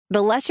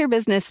The less your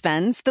business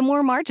spends, the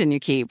more margin you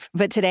keep.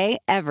 But today,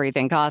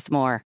 everything costs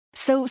more.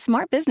 So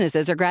smart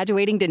businesses are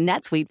graduating to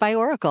NetSuite by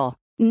Oracle.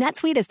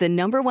 NetSuite is the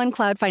 #1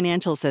 cloud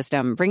financial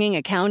system, bringing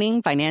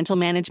accounting, financial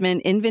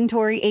management,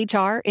 inventory,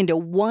 HR into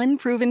one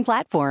proven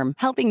platform,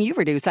 helping you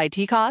reduce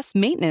IT costs,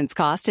 maintenance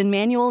costs, and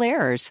manual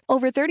errors.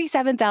 Over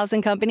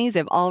 37,000 companies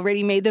have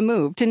already made the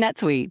move to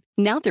NetSuite.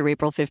 Now through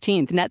April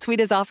 15th, NetSuite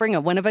is offering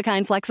a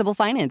one-of-a-kind flexible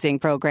financing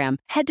program.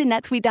 Head to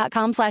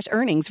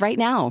netsuite.com/earnings right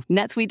now.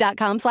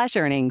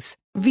 netsuite.com/earnings.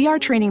 VR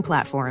training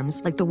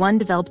platforms, like the one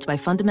developed by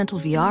Fundamental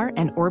VR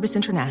and Orbis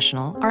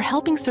International, are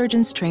helping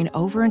surgeons train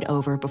over and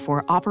over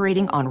before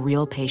operating on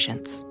real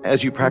patients.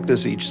 As you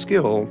practice each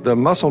skill, the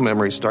muscle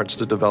memory starts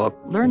to develop.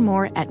 Learn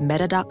more at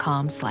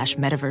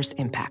meta.com/metaverse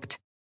impact.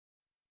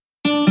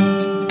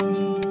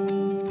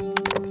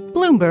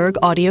 Bloomberg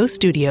Audio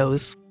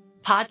Studios.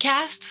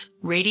 Podcasts,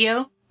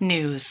 radio,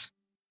 news.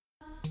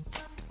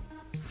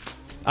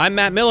 I'm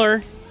Matt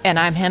Miller. And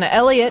I'm Hannah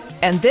Elliott,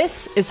 and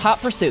this is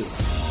Hot Pursuit.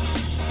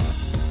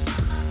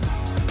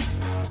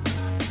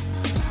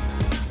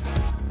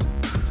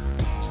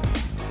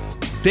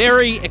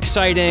 Very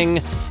exciting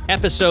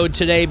episode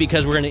today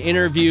because we're going to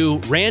interview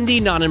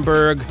Randy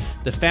Nonnenberg,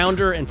 the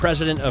founder and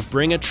president of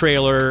Bring a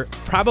Trailer,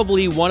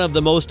 probably one of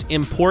the most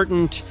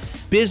important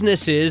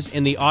businesses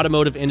in the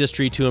automotive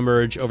industry to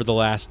emerge over the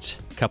last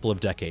couple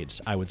of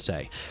decades, I would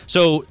say.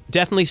 So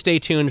definitely stay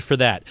tuned for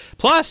that.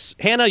 Plus,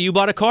 Hannah, you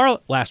bought a car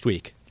last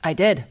week. I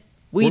did.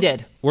 We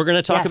did. We're going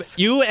to talk about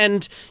you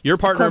and your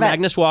partner, Corvette.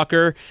 Magnus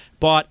Walker,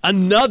 bought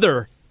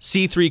another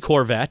C3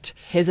 Corvette.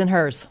 His and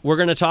hers. We're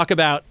going to talk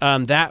about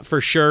that for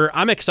sure.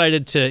 I'm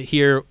excited to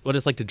hear what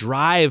it's like to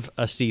drive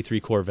a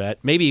C3 Corvette.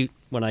 Maybe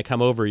when I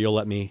come over, you'll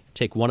let me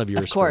take one of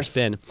yours for a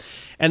spin.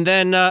 And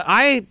then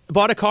I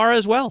bought a car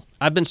as well.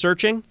 I've been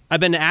searching.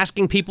 I've been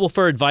asking people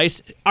for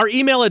advice. Our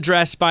email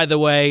address, by the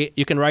way,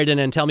 you can write in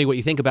and tell me what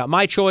you think about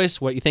my choice,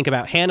 what you think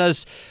about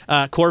Hannah's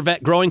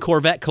growing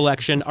Corvette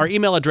collection. Our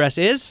email address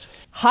is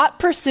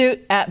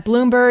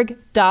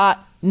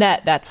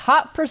hotpursuit@bloomberg.net. That's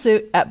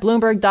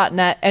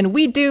hotpursuit@bloomberg.net. And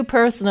we do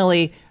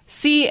personally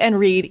see and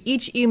read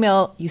each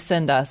email you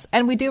send us,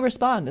 and we do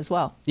respond as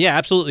well. Yeah,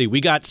 absolutely. We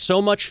got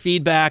so much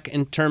feedback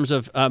in terms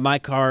of my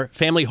car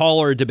family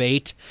hauler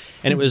debate,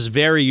 and it was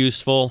very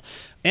useful.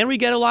 And we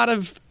get a lot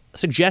of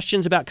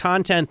suggestions about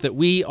content that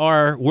we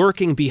are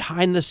working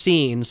behind the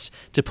scenes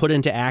to put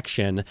into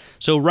action.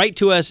 So write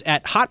to us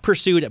at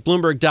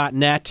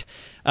hotpursuit@bloomberg.net,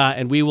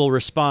 and we will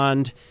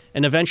respond.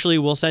 And eventually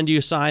we'll send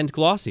you signed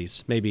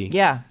glossies, maybe.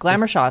 Yeah,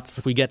 glamour shots.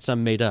 If we get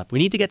some made up. We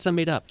need to get some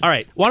made up. All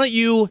right. Why don't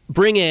you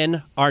bring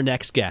in our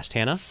next guest,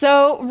 Hannah?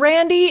 So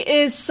Randy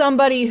is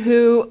somebody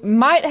who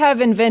might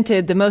have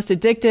invented the most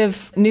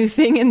addictive new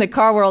thing in the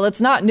car world. It's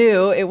not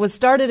new. It was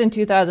started in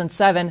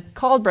 2007,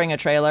 called Bring a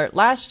Trailer.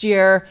 Last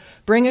year,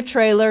 Bring a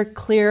Trailer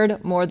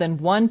cleared more than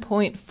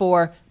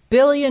 $1.4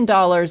 billion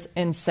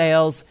in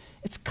sales.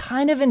 It's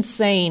kind of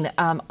insane.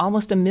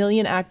 Almost 1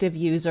 million active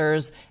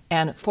users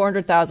and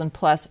 400,000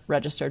 plus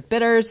registered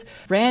bidders.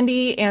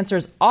 Randy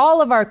answers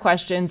all of our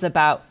questions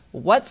about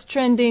what's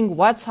trending,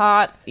 what's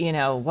hot,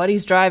 what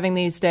he's driving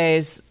these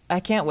days. I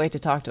can't wait to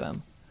talk to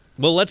him.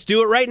 Well, let's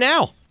do it right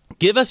now.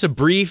 Give us a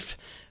brief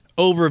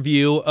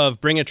overview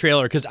of Bring a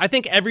Trailer, because I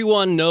think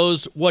everyone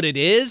knows what it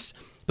is,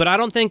 but I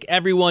don't think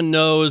everyone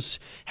knows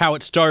how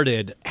it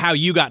started, how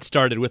you got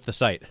started with the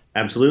site.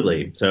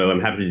 Absolutely. So I'm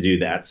happy to do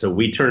that. So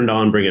we turned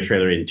on Bring a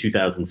Trailer in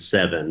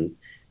 2007.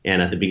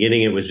 And at the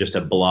beginning, it was just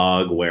a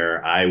blog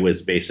where I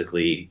was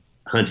basically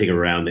hunting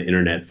around the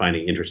internet,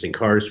 finding interesting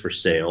cars for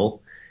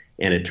sale.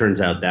 And it turns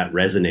out that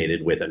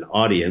resonated with an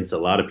audience. A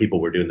lot of people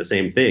were doing the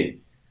same thing,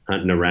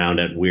 hunting around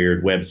at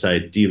weird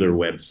websites, dealer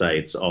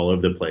websites all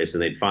over the place.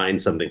 And they'd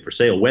find something for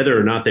sale, whether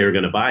or not they were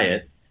going to buy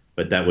it.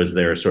 But that was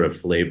their sort of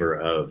flavor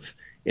of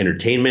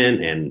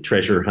entertainment and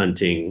treasure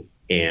hunting.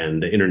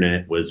 And the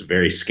internet was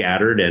very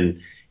scattered,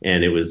 and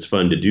it was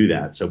fun to do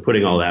that. So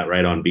putting all that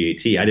right on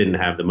BAT, I didn't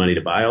have the money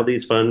to buy all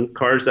these fun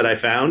cars that I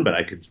found, but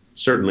I could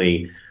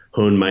certainly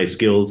hone my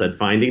skills at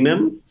finding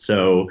them.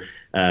 So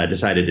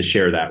decided to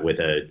share that with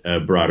a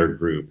broader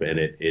group, and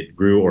it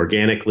grew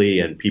organically,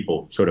 and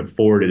people sort of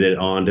forwarded it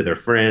on to their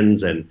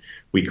friends. And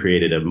we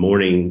created a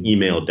morning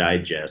email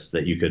digest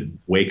that you could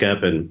wake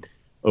up and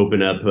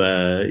open up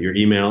your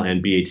email,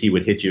 and BAT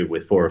would hit you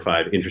with 4 or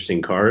 5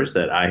 interesting cars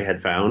that I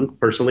had found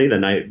personally the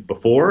night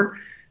before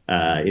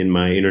in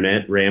my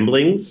internet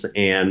ramblings.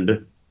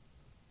 And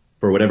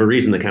for whatever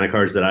reason, the kind of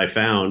cars that I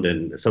found,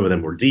 and some of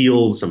them were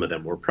deals, some of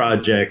them were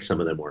projects, some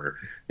of them were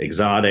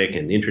exotic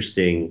and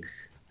interesting.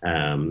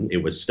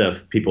 It was stuff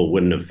people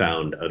wouldn't have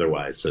found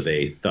otherwise. So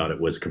they thought it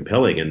was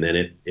compelling. And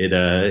then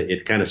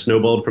it kind of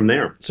snowballed from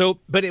there. So,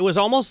 but it was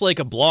almost like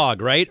a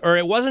blog, right? Or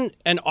it wasn't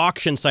an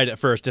auction site at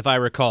first, if I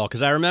recall,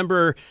 because I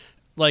remember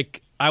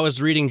I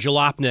was reading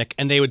Jalopnik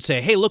and they would say,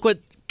 hey, look what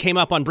came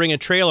up on Bring a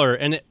Trailer.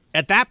 And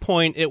at that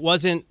point, it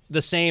wasn't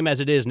the same as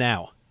it is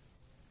now.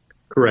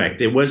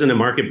 Correct. It wasn't a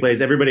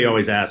marketplace. Everybody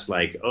always asks,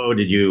 oh,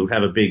 did you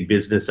have a big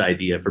business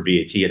idea for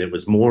BAT? And it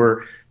was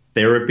more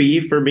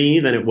therapy for me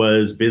than it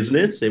was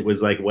business. It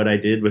was like what I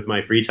did with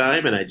my free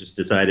time, and I just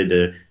decided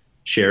to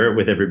share it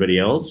with everybody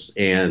else.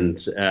 And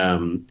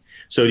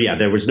so, yeah,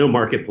 there was no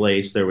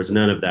marketplace. There was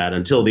none of that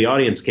until the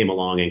audience came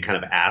along and kind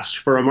of asked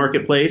for a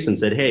marketplace and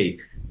said, hey,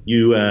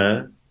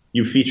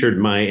 you featured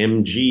my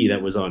MG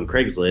that was on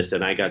Craigslist,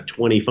 and I got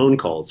 20 phone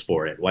calls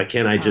for it. Why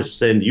can't I just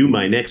send you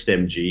my next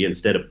MG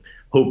instead of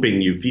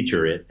hoping you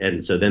feature it?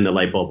 And so then the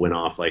light bulb went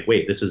off, like,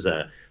 wait, this is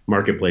a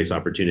marketplace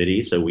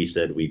opportunity. So we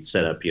said we'd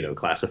set up,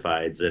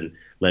 classifieds and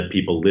let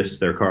people list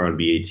their car on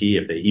BAT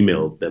if they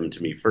emailed them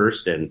to me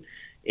first. And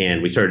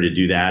we started to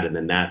do that. And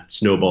then that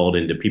snowballed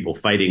into people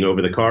fighting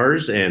over the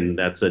cars. And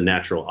that's a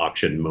natural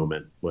auction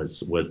moment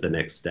was the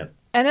next step.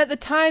 And at the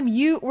time,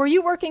 were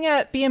you working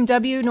at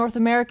BMW North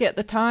America at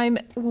the time?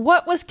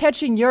 What was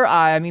catching your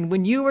eye? I mean,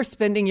 when you were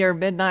spending your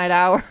midnight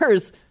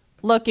hours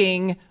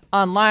looking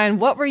online,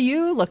 what were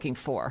you looking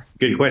for?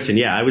 Good question.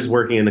 Yeah, I was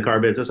working in the car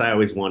business. I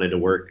always wanted to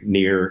work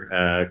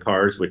near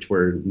cars, which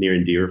were near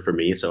and dear for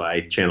me. So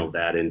I channeled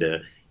that into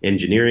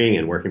engineering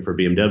and working for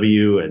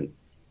BMW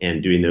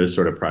and doing those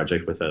sort of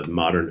projects with a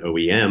modern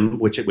OEM,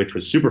 which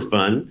was super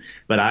fun.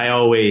 But I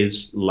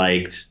always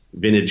liked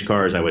vintage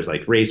cars. I always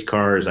liked race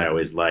cars. I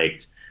always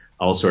liked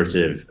all sorts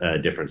of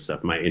different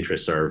stuff. My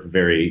interests are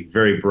very,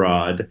 very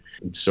broad,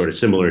 sort of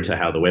similar to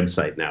how the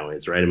website now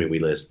is, right? I mean, we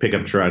list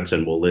pickup trucks,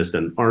 and we'll list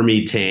an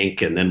Army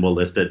tank, and then we'll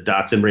list a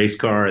Datsun race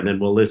car, and then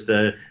we'll list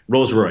a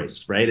Rolls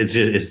Royce, right?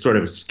 It's sort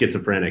of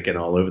schizophrenic and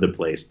all over the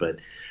place. But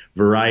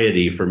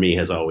variety for me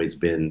has always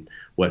been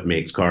what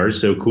makes cars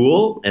so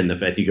cool. And the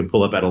fact you can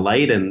pull up at a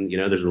light and,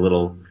 there's a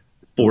little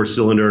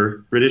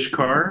 4-cylinder British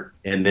car,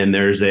 and then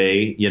there's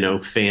a,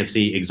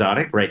 fancy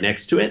exotic right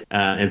next to it.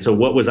 And so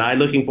what was I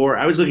looking for?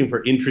 I was looking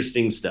for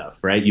interesting stuff,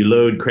 right? You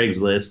load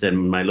Craigslist,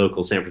 and my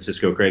local San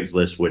Francisco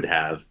Craigslist would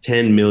have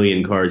 10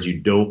 million cars you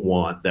don't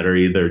want that are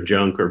either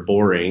junk or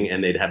boring.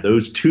 And they'd have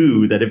those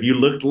two that if you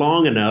looked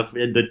long enough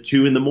at the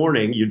 2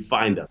 a.m, you'd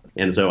find them.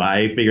 And so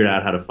I figured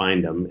out how to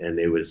find them. And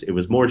it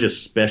was more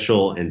just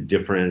special and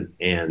different.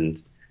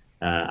 And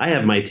I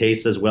have my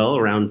tastes as well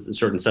around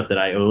certain stuff that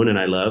I own and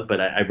I love,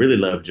 but I really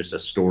love just a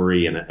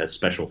story and a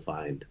special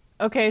find.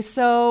 Okay,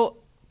 so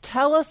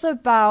tell us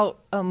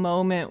about a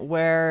moment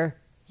where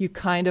you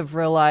kind of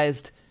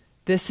realized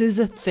this is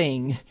a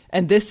thing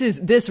and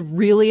this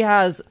really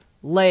has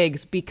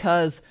legs,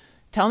 because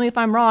tell me if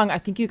I'm wrong, I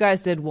think you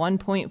guys did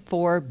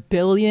 1.4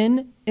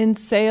 billion in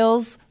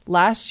sales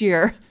last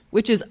year,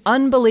 which is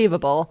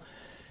unbelievable.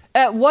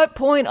 At what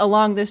point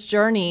along this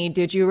journey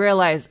did you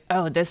realize,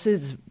 oh, this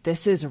is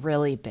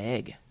really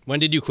big? When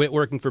did you quit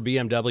working for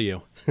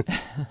BMW?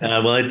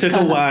 Well, it took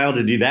a while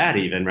to do that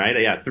even, right?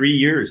 Yeah, 3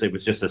 years. It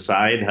was just a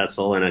side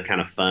hustle and a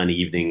kind of fun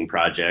evening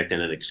project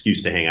and an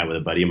excuse to hang out with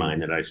a buddy of mine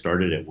that I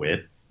started it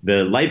with.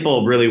 The light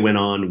bulb really went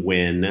on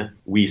when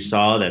we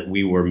saw that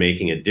we were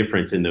making a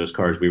difference in those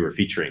cars we were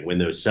featuring, when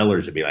those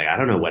sellers would be like, I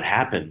don't know what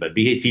happened, but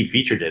BAT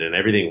featured it and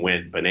everything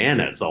went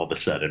bananas all of a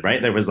sudden,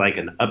 right? There was like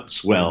an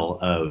upswell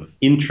of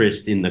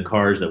interest in the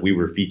cars that we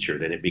were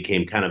featured, and it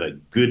became kind of a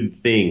good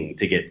thing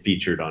to get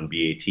featured on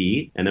BAT.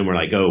 And then we're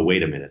like, oh,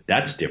 wait a minute,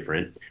 that's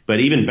different.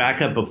 But even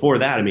back up before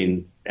that, I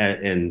mean,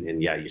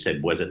 and yeah, you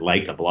said, was it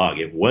like a blog?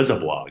 It was a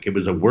blog. It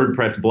was a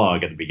WordPress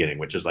blog at the beginning,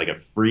 which is like a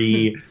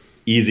free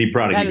easy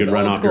product that you could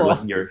run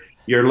off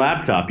your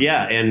laptop.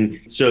 Yeah. And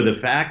so the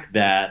fact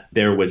that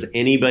there was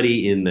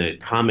anybody in the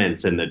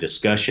comments and the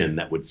discussion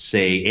that would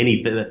say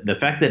anything, the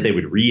fact that they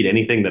would read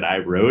anything that I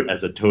wrote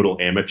as a total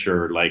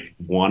amateur, like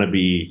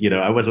wannabe,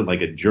 I wasn't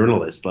like a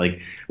journalist like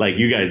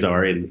you guys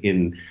are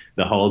in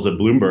the halls of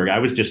Bloomberg. I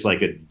was just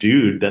like a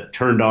dude that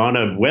turned on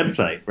a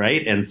website,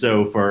 right? And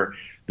so for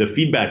the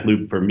feedback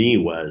loop for me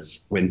was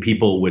when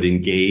people would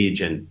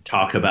engage and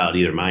talk about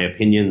either my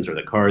opinions or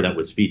the car that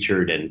was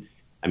featured. And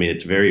I mean,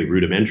 it's very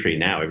rudimentary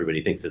now.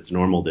 Everybody thinks it's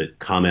normal to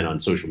comment on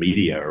social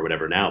media or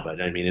whatever now.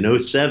 But I mean, in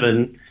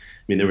 2007,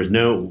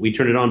 we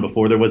turned it on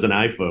before there was an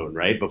iPhone,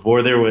 right?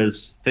 Before there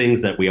was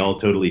things that we all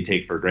totally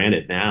take for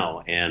granted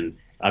now. And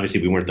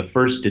obviously we weren't the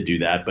first to do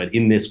that. But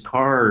in this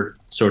car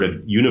sort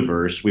of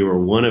universe, we were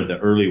one of the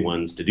early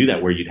ones to do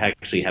that, where you'd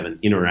actually have an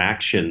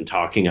interaction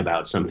talking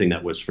about something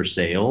that was for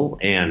sale.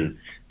 And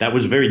that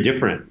was very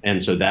different.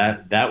 And so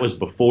that was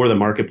before the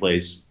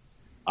marketplace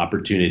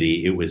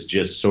opportunity. It was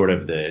just sort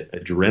of the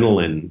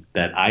adrenaline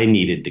that I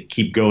needed to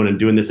keep going and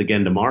doing this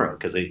again tomorrow,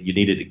 because you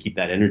needed to keep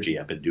that energy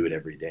up and do it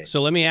every day.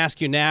 So let me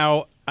ask you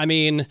now, I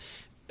mean,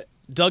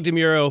 Doug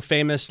DeMuro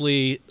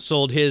famously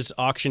sold his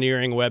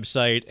auctioneering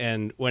website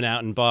and went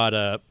out and bought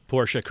a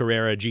Porsche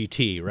Carrera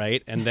GT,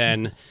 right? And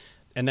then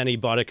he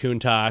bought a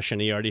Countach,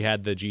 and he already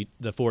had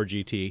the Ford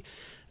GT.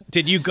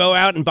 Did you go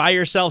out and buy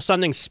yourself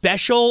something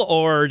special,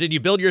 or did you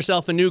build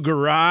yourself a new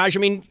garage? I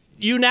mean,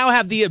 you now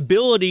have the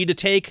ability to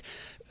take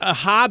a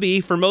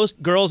hobby. For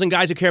most girls and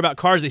guys who care about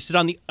cars, they sit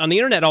on the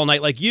internet all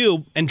night like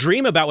you and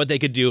dream about what they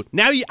could do.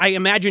 Now I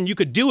imagine you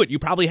could do it. You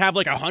probably have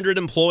like 100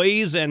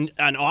 employees and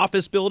an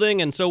office building.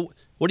 And so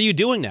What are you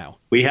doing now?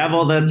 We have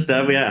all that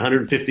stuff. We got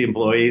 150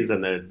 employees,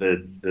 and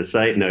the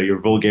site. No, your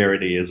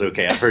vulgarity is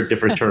okay. I've heard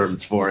different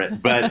terms for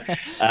it, but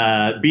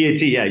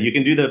BAT. Yeah, you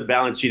can do the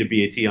balance sheet of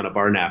BAT on a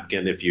bar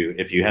napkin if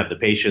you have the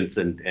patience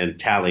and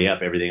tally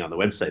up everything on the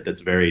website.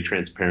 That's very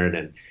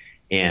transparent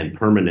and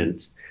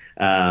permanent.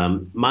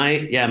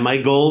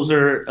 My goals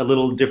are a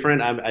little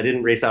different. I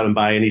didn't race out and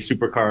buy any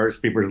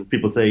supercars.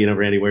 People say,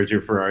 Randy, where's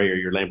your Ferrari or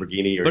your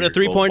Lamborghini or but a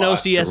 3.0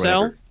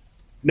 CSL?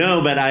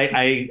 No, but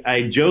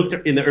I joked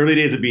in the early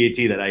days of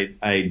BAT that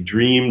I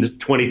dreamed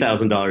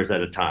 $20,000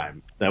 at a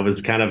time. That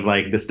was kind of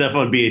like the stuff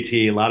on BAT.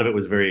 A lot of it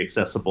was very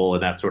accessible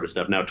and that sort of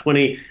stuff. Now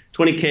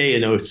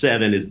 20K in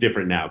 07 is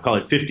different now. Call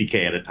it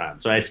 50K at a time.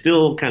 So I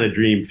still kind of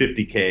dream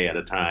 50K at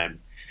a time.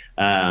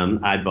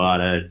 I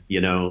bought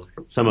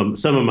some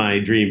of my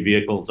dream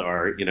vehicles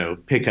are,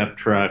 pickup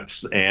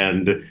trucks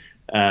and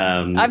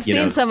I've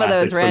seen some of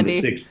those, Randy.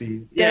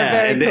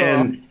 They're very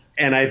cool.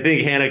 And I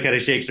think Hannah kind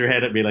of shakes her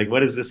head at me like,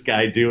 what is this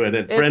guy doing?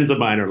 And friends of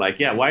mine are like,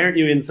 yeah, why aren't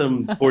you in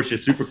some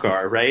Porsche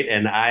supercar, right?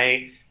 And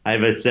I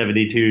have a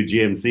 72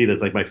 GMC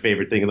that's like my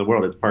favorite thing in the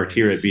world. It's parked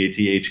here at BAT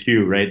HQ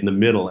right in the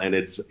middle, and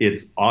it's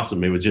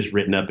awesome. It was just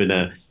written up in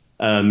a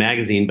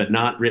magazine, but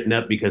not written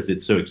up because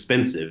it's so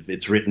expensive.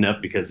 It's written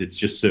up because it's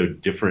just so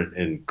different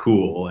and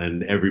cool,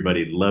 and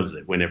everybody loves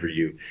it whenever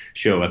you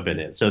show up in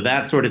it. So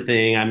that sort of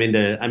thing. I'm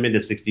into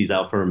 60s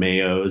Alfa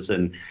Romeos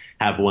and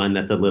have one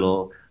that's a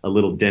little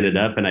dented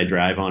up, and I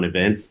drive on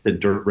events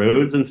and dirt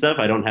roads and stuff.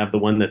 I don't have the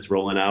one that's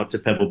rolling out to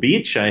Pebble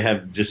Beach. I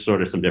have just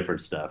sort of some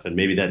different stuff, and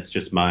maybe that's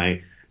just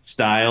my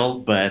style.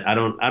 But I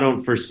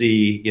don't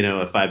foresee a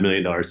 $5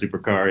 million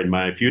supercar in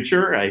my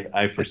future.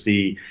 I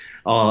foresee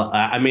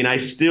I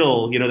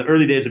still the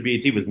early days of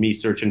BAT was me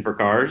searching for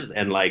cars,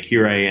 and like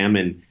here I am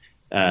in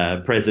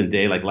present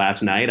day. Like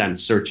last night, I'm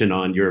searching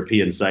on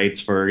European sites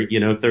for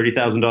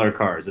 $30,000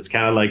 cars. It's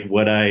kind of like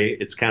what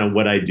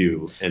I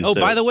do. And so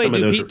by the way,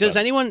 does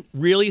anyone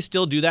really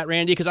still do that,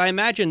 Randy? Because I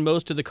imagine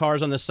most of the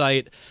cars on the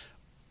site,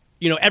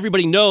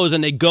 everybody knows,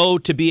 and they go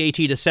to BAT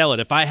to sell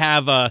it. If I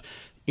have a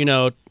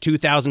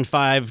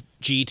 2005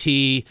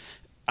 GT,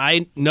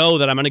 I know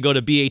that I'm going to go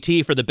to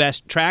BAT for the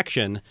best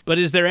traction. But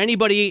is there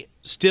anybody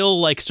still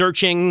like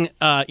searching,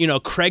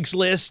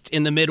 Craigslist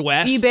in the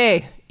Midwest?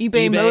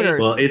 eBay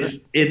Motors. Well,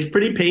 it's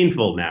pretty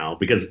painful now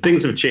because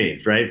things have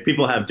changed, right?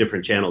 People have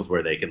different channels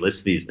where they can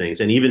list these things,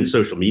 and even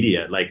social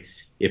media. Like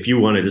if you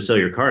wanted to sell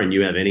your car and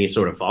you have any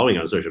sort of following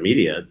on social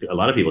media, a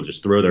lot of people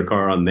just throw their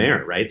car on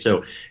there, right?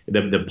 So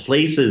the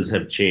places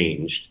have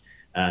changed.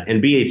 And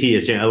BAT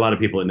is a lot of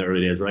people in the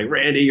early days were like,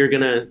 Randy, you're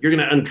gonna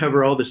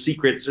uncover all the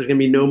secrets. There's gonna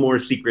be no more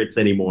secrets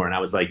anymore. And I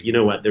was like, you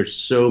know what? There's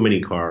so many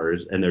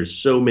cars and there's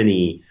so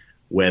many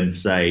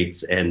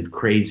websites and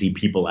crazy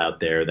people out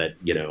there that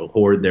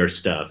hoard their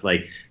stuff.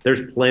 Like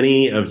there's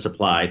plenty of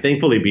supply.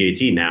 Thankfully,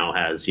 BAT now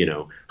has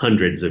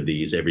hundreds of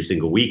these every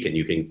single week, and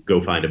you can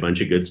go find a bunch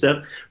of good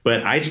stuff.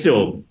 But I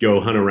still go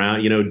hunt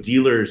around,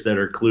 dealers that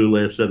are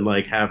clueless and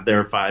like have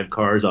their 5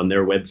 cars on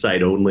their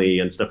website only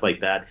and stuff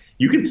like that.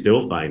 You can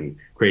still find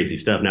crazy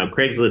stuff. Now,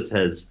 Craigslist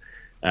has,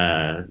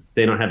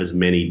 they don't have as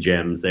many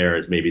gems there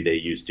as maybe they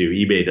used to.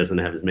 eBay doesn't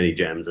have as many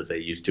gems as they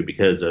used to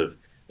because of,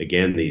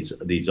 again,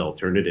 these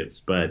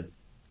alternatives. But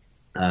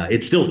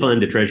it's still fun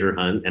to treasure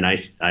hunt, and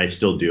I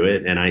still do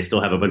it. And I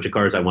still have a bunch of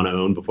cars I want to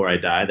own before I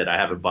die that I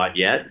haven't bought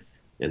yet.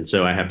 And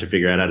so I have to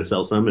figure out how to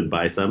sell some and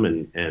buy some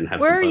and have some fun.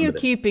 Where are you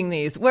keeping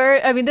these?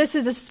 This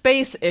is a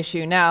space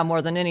issue now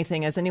more than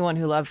anything, as anyone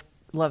who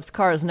loves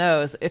cars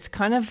knows. It's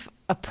kind of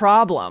a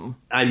problem.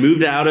 I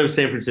moved out of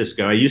San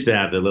Francisco. I used to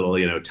have the little,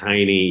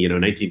 tiny,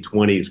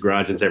 1920s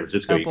garage in San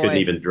Francisco. You couldn't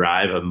even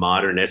drive a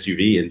modern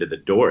SUV into the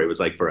door. It was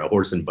like for a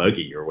horse and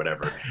buggy or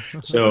whatever.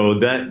 So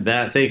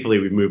that thankfully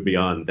we moved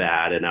beyond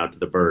that and out to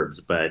the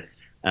burbs. But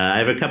I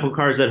have a couple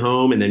cars at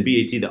home, and then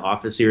BAT, the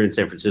office here in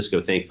San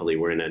Francisco, thankfully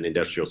we're in an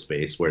industrial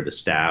space where the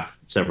staff,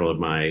 several of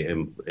my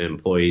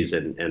employees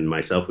and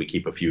myself, we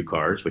keep a few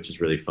cars, which is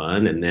really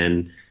fun. And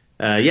then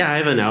I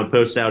have an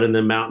outpost out in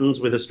the mountains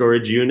with a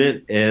storage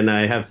unit, and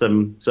I have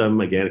some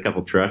again, a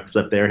couple trucks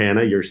up there.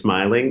 Hannah, you're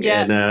smiling.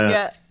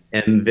 Yeah.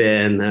 And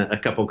then a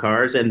couple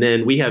cars. And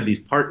then we have these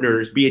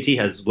partners. BAT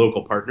has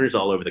local partners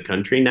all over the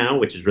country now,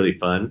 which is really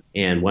fun.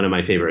 And one of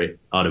my favorite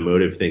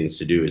automotive things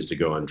to do is to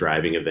go on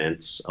driving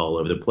events all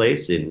over the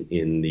place in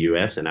the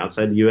U.S. and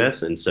outside the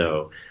U.S. And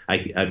so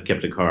I've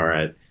kept a car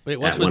at Wait,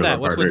 what's with that?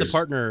 What's with the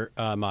partner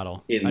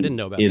model? I didn't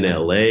know about that. In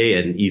L.A.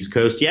 and East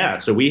Coast. Yeah,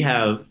 so we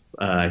have,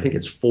 I think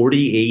it's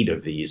 48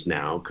 of these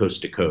now,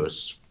 coast to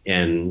coast.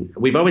 And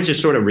we've always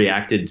just sort of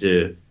reacted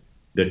to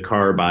the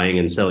car buying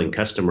and selling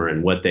customer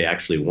and what they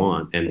actually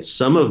want. And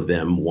some of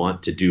them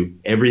want to do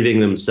everything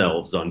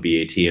themselves on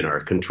BAT and are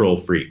control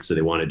freaks. So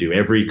they want to do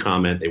every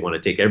comment. They want to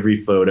take every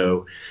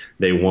photo.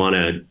 They want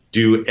to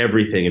do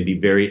everything and be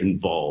very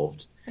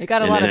involved. They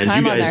got a lot of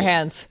time on their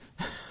hands.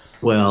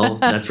 Well,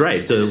 that's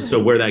right. So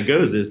where that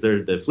goes is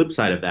the flip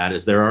side of that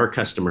is there are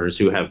customers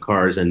who have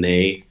cars and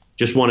they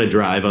just want to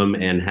drive them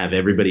and have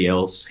everybody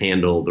else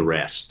handle the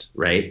rest,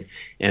 right?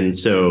 And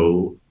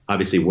so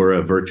obviously we're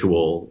a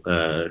virtual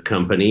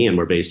company and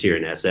we're based here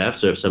in SF.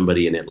 So if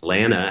somebody in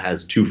Atlanta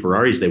has 2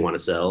 Ferraris they want to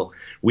sell,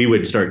 we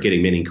would start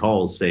getting many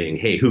calls saying,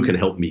 hey, who can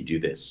help me do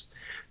this?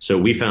 So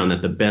we found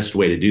that the best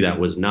way to do that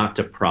was not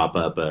to prop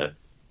up a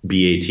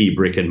BAT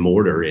brick and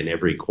mortar in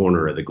every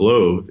corner of the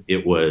globe.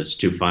 It was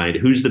to find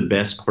who's the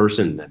best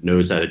person that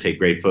knows how to take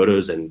great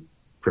photos and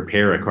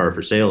prepare a car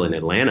for sale in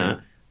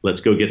Atlanta.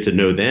 Let's go get to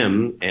know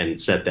them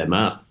and set them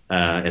up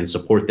and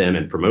support them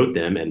and promote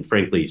them and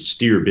frankly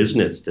steer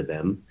business to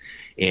them.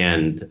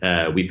 And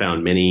we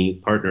found many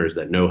partners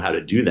that know how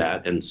to do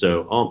that. And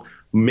so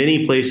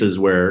many places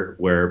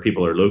where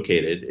people are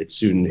located, it's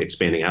soon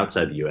expanding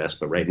outside the US.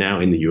 But right now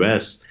in the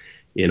US,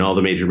 in all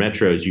the major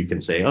metros, you can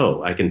say,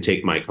 oh, I can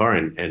take my car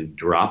and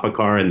drop a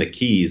car and the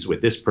keys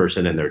with this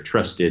person and they're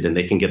trusted and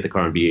they can get the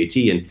car on BAT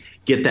and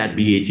get that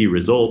BAT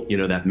result,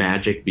 that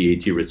magic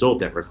BAT result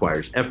that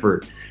requires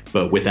effort.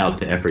 But without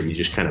the effort, you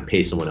just kind of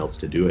pay someone else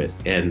to do it.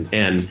 And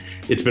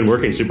it's been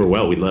working super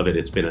well. We love it.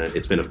 It's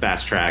been a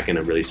fast track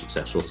and a really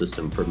successful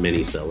system for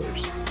many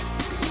sellers.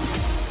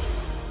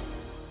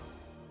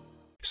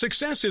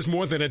 Success is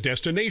more than a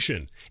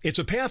destination. It's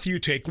a path you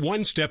take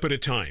one step at a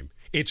time.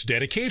 It's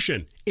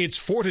dedication, it's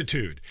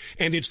fortitude,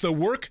 and it's the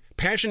work,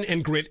 passion,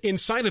 and grit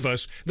inside of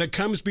us that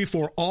comes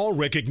before all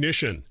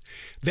recognition.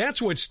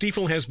 That's what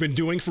Stifel has been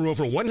doing for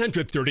over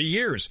 130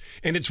 years,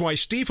 and it's why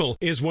Stifel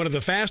is one of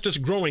the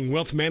fastest growing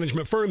wealth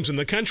management firms in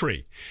the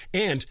country.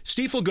 And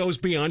Stifel goes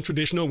beyond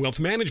traditional wealth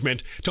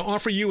management to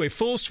offer you a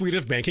full suite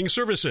of banking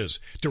services,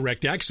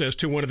 direct access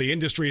to one of the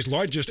industry's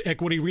largest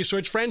equity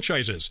research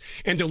franchises,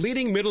 and a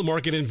leading middle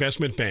market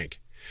investment bank.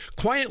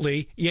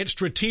 Quietly, yet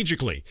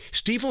strategically,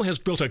 Stifel has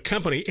built a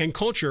company and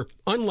culture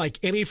unlike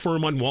any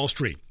firm on Wall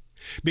Street.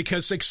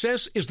 Because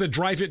success is the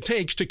drive it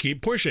takes to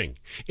keep pushing.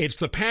 It's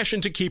the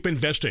passion to keep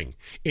investing.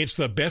 It's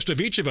the best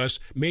of each of us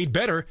made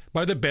better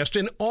by the best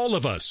in all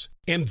of us.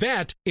 And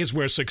that is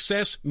where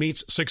success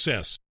meets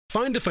success.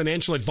 Find a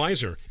financial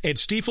advisor at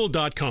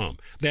Stifel.com.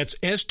 That's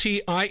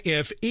STIFEL.com.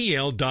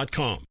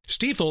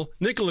 Stifel,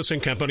 Nicholas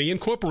 & Company,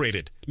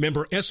 Incorporated.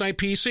 Member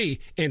SIPC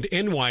and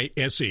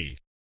NYSE.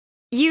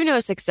 You know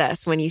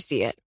success when you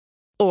see it.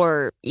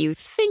 Or you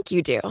think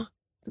you do.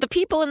 The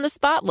people in the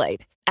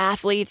spotlight.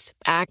 Athletes,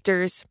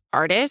 actors,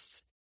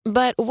 artists.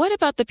 But what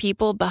about the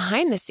people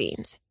behind the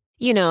scenes?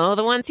 You know,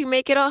 the ones who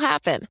make it all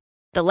happen.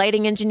 The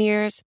lighting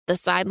engineers, the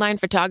sideline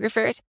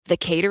photographers, the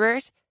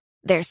caterers.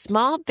 They're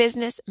small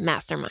business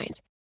masterminds.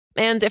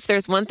 And if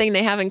there's one thing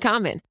they have in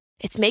common,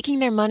 it's making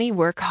their money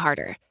work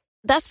harder.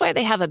 That's why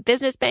they have a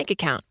business bank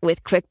account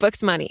with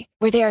QuickBooks Money,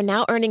 where they are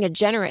now earning a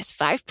generous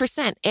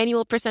 5%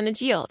 annual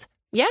percentage yield.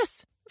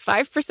 Yes,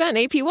 5%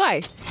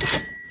 APY.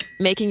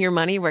 Making your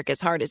money work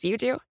as hard as you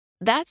do?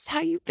 That's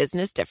how you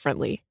business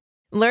differently.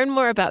 Learn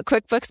more about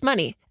QuickBooks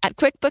Money at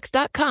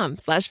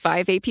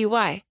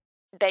quickbooks.com/5APY.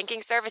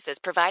 Banking services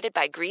provided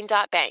by Green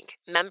Dot Bank,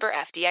 member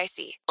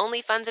FDIC.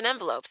 Only funds and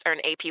envelopes earn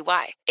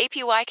APY.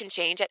 APY can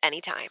change at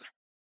any time.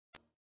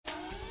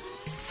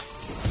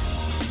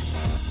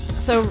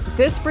 So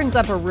this brings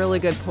up a really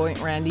good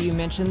point, Randy. You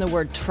mentioned the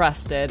word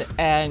trusted,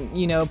 and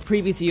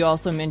previously you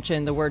also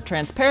mentioned the word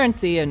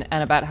transparency and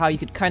about how you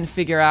could kind of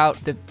figure out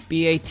the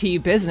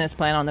BAT business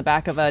plan on the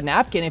back of a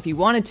napkin if you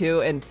wanted to.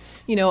 And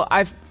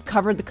I've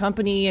covered the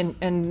company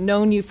and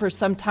known you for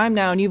some time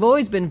now, and you've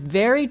always been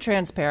very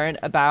transparent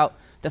about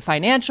the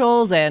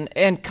financials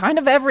and kind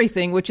of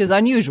everything, which is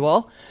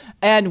unusual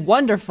and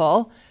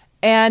wonderful.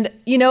 And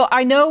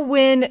I know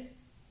when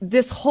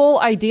this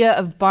whole idea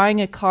of buying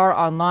a car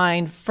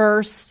online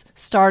first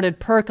started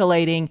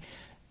percolating,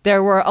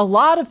 there were a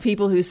lot of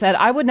people who said,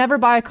 I would never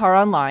buy a car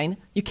online.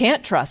 You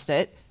can't trust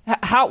it.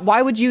 How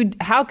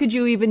could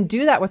you even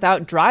do that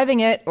without driving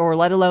it or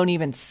let alone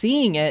even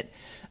seeing it?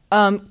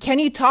 Can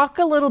you talk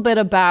a little bit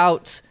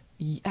about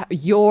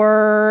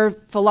your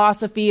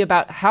philosophy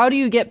about how do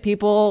you get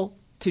people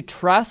to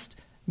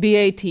trust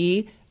BAT?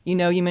 You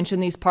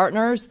mentioned these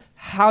partners.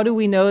 How do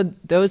we know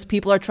those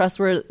people are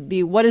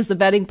trustworthy? What is the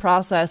vetting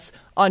process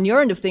on your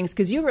end of things?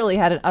 Because you really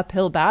had an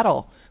uphill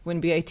battle when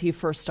BAT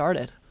first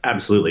started.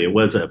 Absolutely. It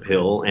was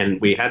uphill.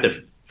 And we had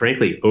to,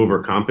 frankly,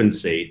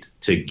 overcompensate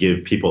to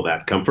give people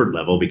that comfort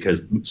level because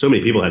so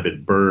many people have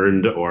been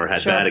burned or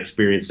had bad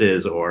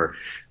experiences, or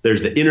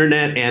there's the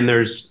internet and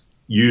there's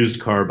used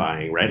car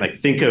buying, right? Trying to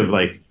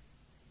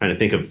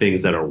think of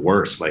things that are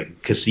worse,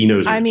 like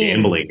casinos or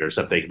gambling or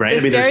something, right?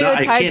 The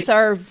stereotypes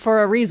are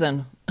for a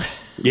reason.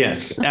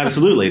 Yes,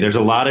 absolutely. There's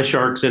a lot of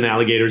sharks and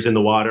alligators in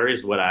the water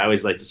is what I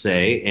always like to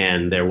say.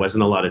 And there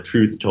wasn't a lot of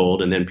truth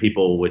told. And then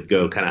people would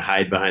go kind of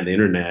hide behind the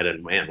internet.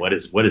 And man, what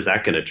is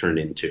that going to turn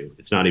into?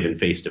 It's not even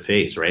face to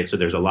face, right? So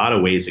there's a lot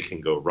of ways it can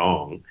go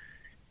wrong.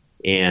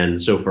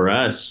 And so for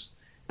us,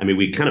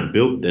 we kind of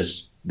built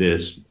this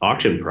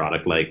auction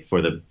product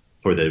for the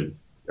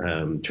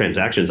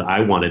transactions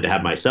I wanted to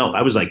have myself.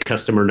 I was like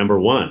customer number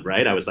one,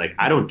 right? I was like,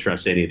 I don't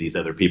trust any of these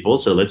other people.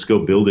 So let's go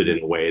build it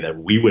in a way that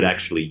we would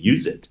actually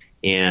use it.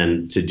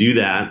 And to do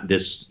that,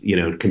 this,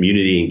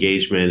 community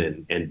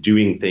engagement and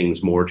doing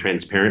things more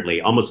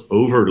transparently, almost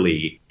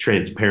overly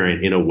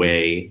transparent in a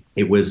way,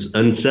 it was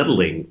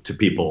unsettling to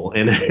people.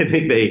 And I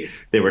think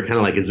they were kind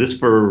of like, is this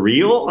for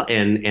real?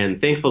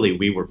 And thankfully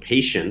we were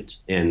patient.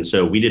 And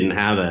so we didn't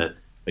have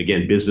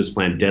again, business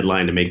plan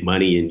deadline to make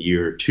money in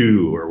year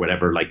 2 or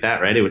whatever like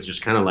that, right? It was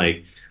just kind of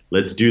like,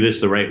 let's do this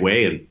the right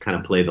way and kind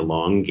of play the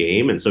long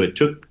game. And so it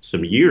took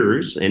some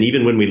years. And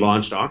even when we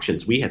launched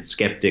auctions, we had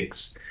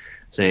skeptics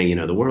saying,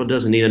 the world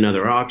doesn't need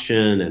another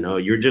auction, and oh,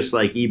 you're just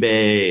like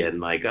eBay,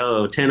 and like,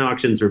 oh, 10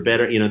 auctions are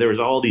better. There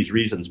was all these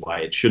reasons why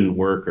it shouldn't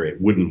work or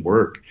it wouldn't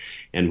work.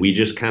 And we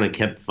just kind of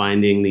kept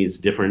finding these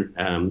different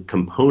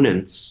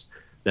components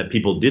that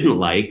people didn't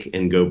like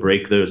and go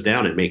break those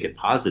down and make it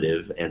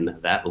positive. And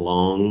that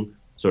long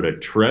sort of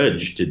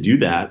trudge to do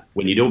that,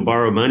 when you don't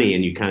borrow money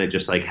and you kind of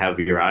just like have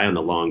your eye on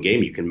the long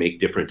game, you can make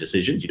different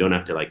decisions. You don't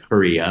have to like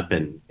hurry up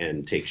and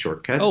take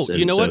shortcuts. Oh,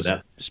 you know what?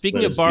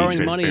 Speaking of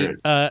borrowing money,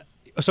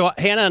 so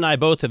Hannah and I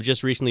both have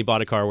just recently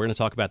bought a car. We're going to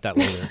talk about that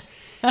later.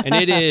 And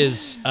it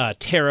is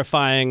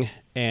terrifying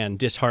and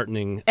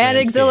disheartening. And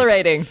landscape.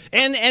 Exhilarating.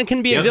 And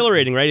can be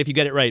exhilarating, right, if you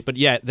get it right. But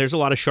yeah, there's a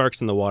lot of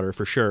sharks in the water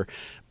for sure.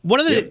 One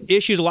of the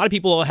issues a lot of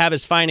people have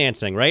is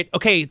financing, right?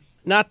 Okay,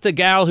 not the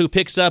gal who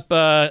picks up,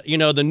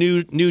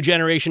 the new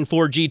generation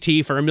Ford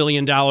GT for $1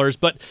 million,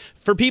 but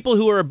for people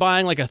who are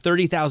buying like a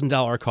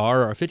 $30,000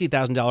 car or a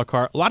 $50,000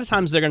 car, a lot of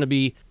times they're going to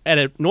be at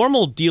a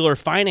normal dealer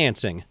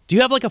financing. Do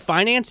you have like a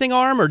financing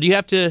arm, or do you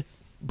have to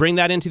bring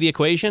that into the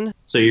equation?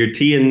 So you're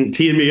teeing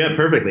me up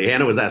perfectly.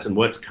 Hannah was asking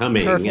what's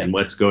coming and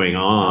what's going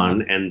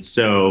on, and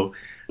so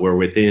we're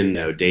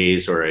within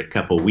days or a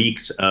couple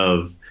weeks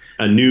of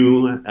a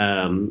new,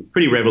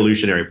 pretty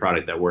revolutionary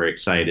product that we're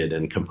excited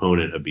and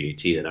component of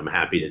BAT that I'm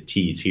happy to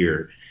tease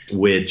here,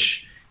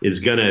 which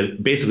is going to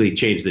basically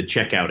change the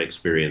checkout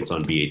experience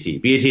on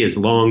BAT. BAT has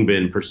long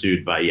been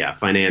pursued by,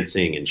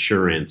 financing,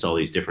 insurance, all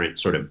these different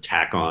sort of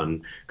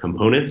tack-on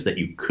components that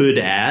you could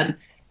add.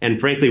 And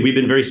frankly, we've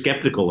been very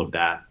skeptical of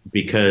that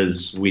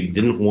because we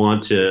didn't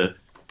want to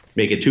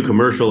make it too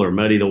commercial or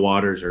muddy the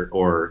waters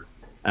or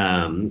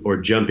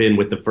jump in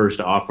with the first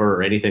offer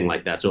or anything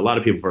like that. So a lot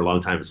of people for a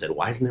long time have said,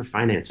 why isn't there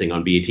financing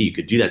on BAT? You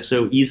could do that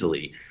so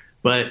easily.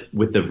 But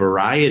with the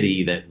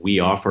variety that we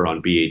offer on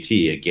BAT,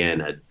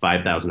 again, a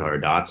 $5,000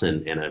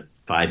 Datsun and a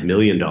 $5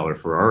 million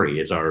Ferrari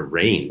is our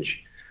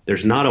range.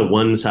 There's not a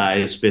one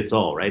size fits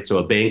all, right? So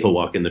a bank will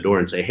walk in the door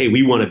and say, hey,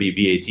 we want to be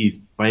BAT's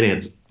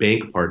finance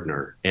bank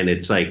partner. And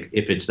it's like,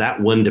 if it's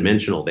that one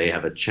dimensional, they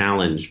have a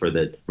challenge for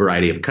the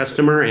variety of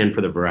customer and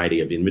for the variety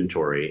of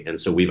inventory. And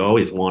so we've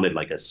always wanted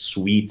like a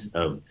suite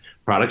of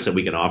products that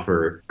we can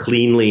offer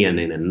cleanly and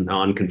in a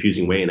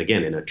non-confusing way. And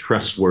again, in a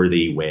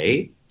trustworthy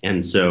way.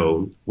 And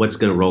so what's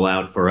going to roll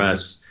out for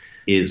us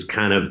is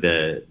kind of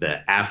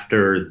the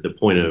after the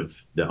point of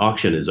the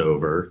auction is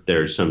over,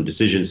 there's some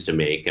decisions to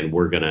make, and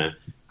we're going to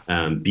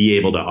be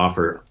able to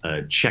offer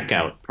a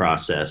checkout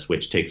process,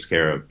 which takes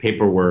care of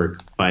paperwork,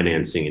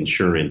 financing,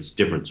 insurance,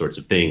 different sorts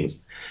of things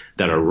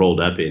that are rolled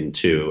up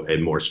into a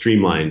more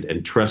streamlined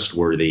and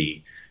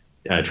trustworthy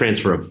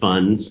transfer of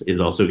funds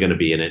is also going to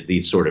be in it.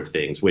 These sort of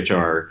things, which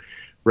are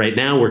right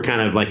now, we're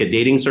kind of like a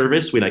dating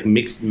service. We like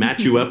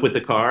match you up with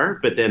the car,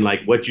 but then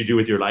like what you do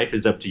with your life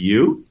is up to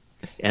you.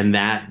 And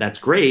that's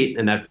great.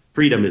 And that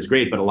freedom is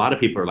great. But a lot of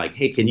people are like,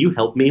 hey, can you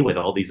help me with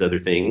all these other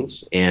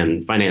things?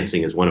 And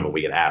financing is one of them.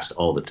 We get asked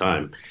all the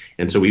time.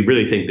 And so we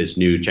really think this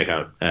new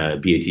checkout,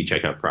 BAT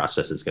checkout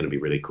process is going to be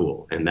really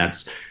cool. And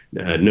that's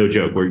no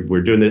joke.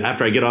 We're doing that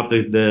after I get off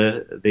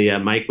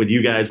the mic with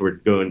you guys. We're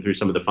going through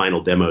some of the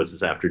final demos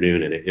this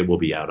afternoon, and it will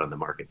be out on the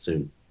market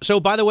soon.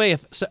 So by the way,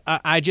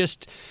 I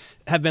just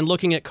have been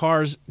looking at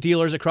cars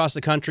dealers across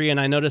the country, and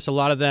I notice a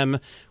lot of them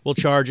will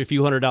charge a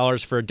few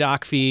 $100s for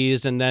dock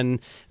fees, and then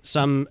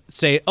some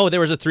say, oh, there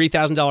was a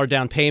 $3,000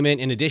 down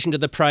payment in addition to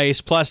the price,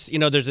 plus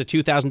there's a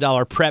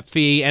 $2,000 prep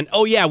fee, and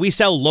oh yeah, we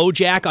sell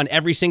LoJack on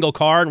every single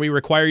car, and we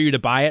require you to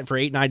buy it for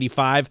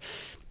 $895.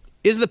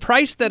 Is the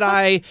price that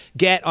I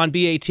get on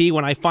BAT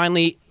when I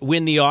finally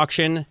win the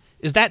auction,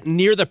 is that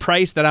near the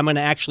price that I'm going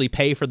to actually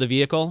pay for the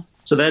vehicle?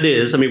 So that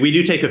is, I mean, we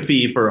do take a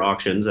fee for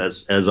auctions,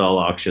 as all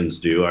auctions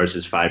do. Ours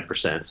is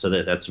 5%, so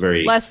that's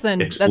very less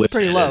than explicit. That's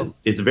pretty low.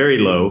 It's very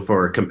low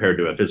for compared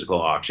to a physical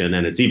auction,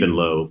 and it's even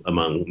low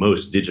among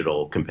most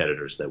digital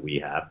competitors that we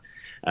have.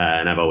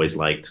 And I've always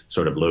liked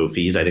sort of low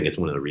fees. I think it's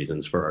one of the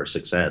reasons for our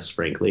success,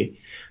 frankly.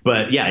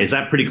 But yeah, is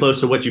that pretty close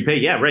to what you pay?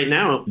 Yeah, right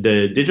now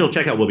the digital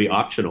checkout will be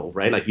optional,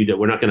 right? Like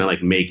we're not going to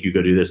like make you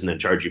go do this and then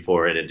charge you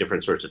for it and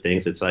different sorts of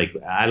things. It's like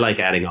I like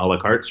adding a la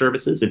carte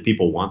services if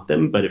people want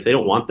them, but if they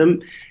don't want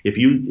them, if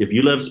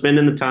you love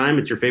spending the time,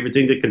 it's your favorite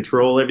thing to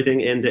control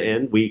everything end to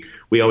end. We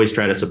always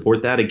try to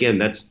support that. Again,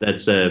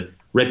 that's a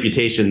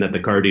reputation that the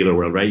car dealer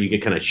world, right? You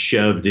get kind of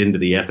shoved into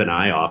the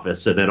F&I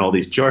office and then all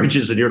these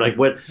charges and you're like,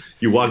 what?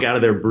 You walk out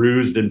of there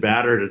bruised and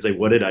battered and say,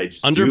 what did I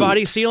just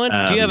Underbody do?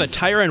 Sealant? Do you have a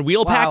tire and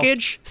wheel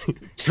package?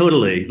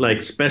 Totally.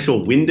 Like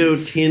special window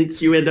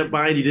tints you end up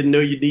buying you didn't know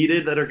you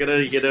needed that are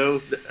going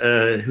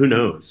to, who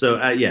knows?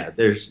 So yeah,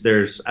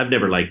 there's I've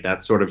never liked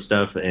that sort of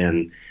stuff.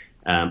 And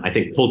I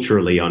think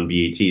culturally on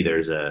BAT,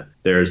 there's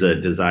a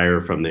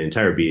desire from the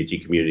entire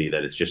BAT community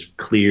that it's just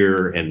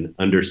clear and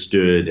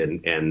understood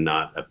and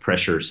not a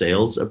pressure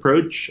sales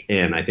approach.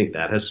 And I think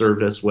that has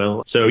served us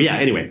well. So yeah,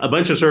 anyway, a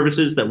bunch of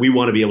services that we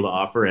want to be able to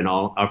offer, and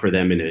I'll offer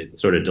them in a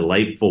sort of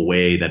delightful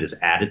way that is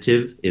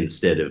additive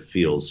instead of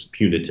feels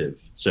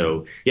punitive.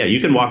 So yeah, you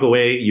can walk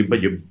away,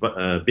 but you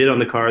bid on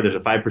the car, there's a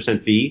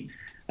 5% fee.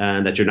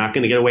 That you're not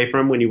going to get away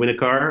from when you win a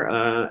car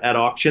at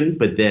auction.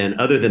 But then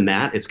other than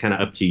that, it's kind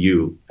of up to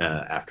you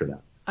after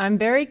that. I'm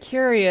very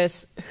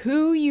curious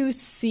who you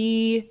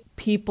see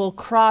people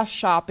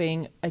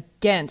cross-shopping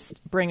against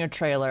Bring a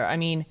Trailer. I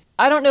mean,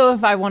 I don't know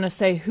if I want to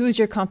say who's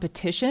your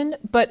competition,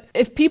 but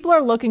if people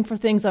are looking for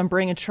things on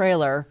Bring a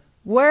Trailer,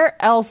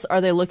 where else are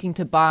they looking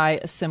to buy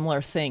a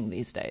similar thing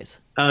these days?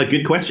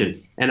 Good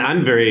question. And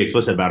I'm very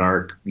explicit about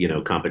our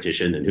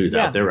competition and who's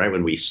out there, right?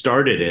 When we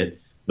started it,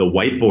 the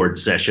whiteboard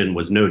session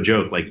was no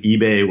joke. Like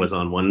eBay was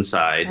on one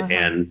side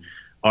and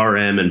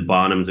RM and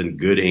Bonhams and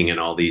Gooding and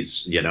all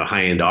these,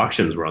 high-end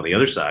auctions were on the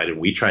other side. And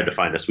we tried to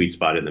find a sweet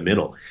spot in the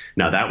middle.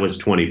 Now that was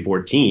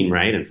 2014,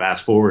 right? And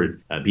fast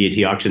forward,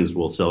 BAT Auctions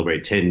will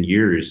celebrate 10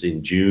 years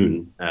in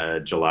June,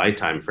 July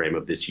timeframe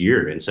of this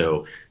year. And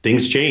so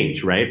things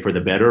change, right? For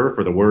the better,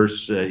 for the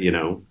worse,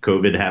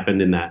 COVID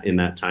happened in that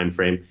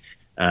timeframe.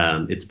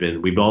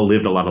 We've all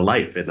lived a lot of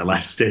life in the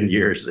last 10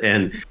 years,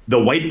 and the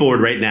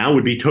whiteboard right now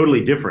would be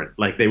totally different.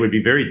 Like they would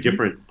be very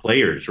different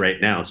players right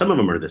now. Some of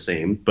them are the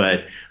same,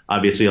 but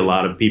obviously a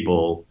lot of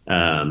people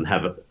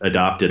have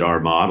adopted our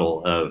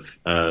model of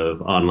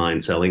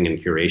online selling and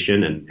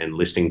curation and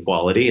listing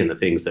quality and the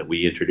things that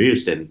we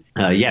introduced. And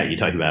you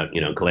talk about,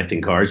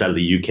 collecting cars out of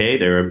the UK.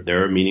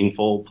 They're a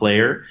meaningful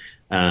player.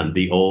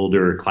 The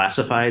older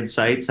classified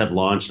sites have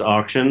launched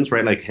auctions,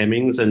 right? Like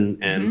Hemmings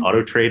and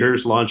Auto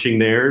Traders launching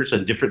theirs,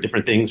 and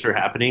different things are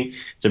happening.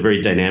 It's a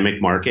very dynamic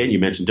market. You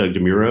mentioned Doug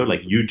DeMuro,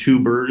 like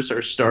YouTubers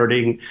are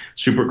starting.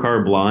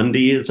 Supercar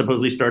Blondie is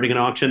supposedly starting an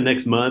auction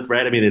next month,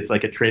 right? I mean, it's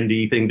like a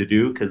trendy thing to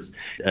do because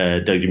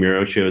Doug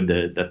DeMuro showed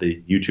that the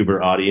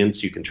YouTuber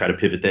audience, you can try to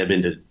pivot them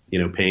into,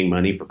 paying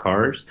money for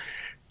cars.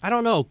 I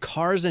don't know.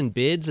 Cars and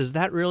bids, is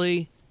that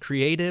really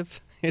creative?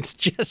 It's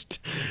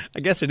just, I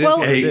guess it is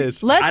what it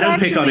is. I don't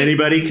pick on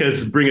anybody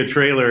because Bring a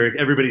Trailer,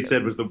 everybody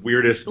said was the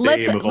weirdest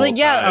name of all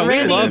time.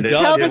 Randy,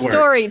 tell the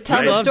story.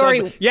 Tell the story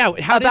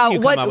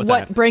about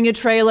what Bring a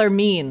Trailer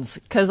means,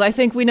 because I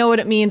think we know what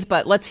it means,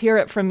 but let's hear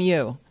it from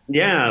you.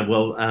 Yeah,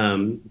 well,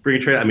 Bring a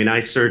Trailer, I mean, I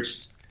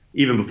searched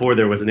even before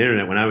there was an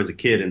internet when I was a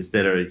kid.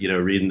 Instead of,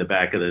 reading the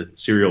back of the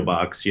cereal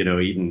box,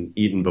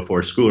 eating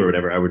before school or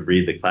whatever, I would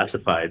read the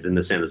classifieds in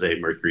the San Jose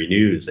Mercury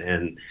News,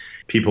 and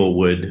people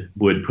would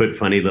put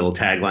funny little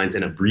taglines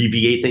and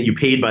abbreviate that you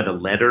paid by the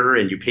letter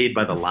and you paid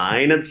by the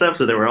line and stuff.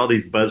 So there were all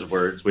these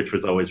buzzwords, which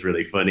was always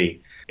really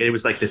funny. And it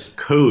was like this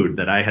code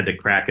that I had to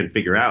crack and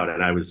figure out.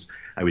 And I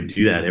would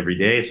do that every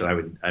day. So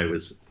I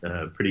was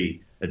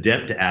pretty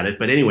adept at it.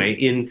 But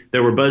anyway,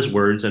 there were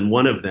buzzwords, and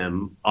one of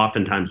them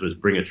oftentimes was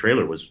Bring a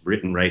Trailer was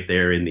written right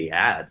there in the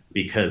ad,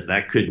 because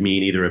that could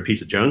mean either a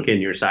piece of junk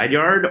in your side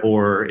yard,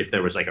 or if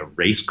there was like a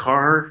race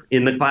car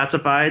in the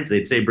classifieds,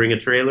 they'd say Bring a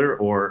Trailer,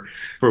 or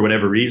for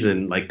whatever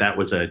reason, like that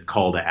was a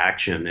call to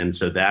action. And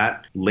so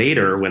that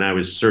later, when I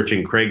was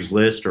searching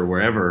Craigslist or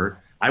wherever,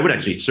 I would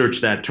actually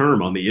search that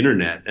term on the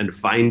internet and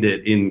find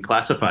it in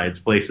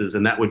classifieds places.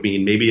 And that would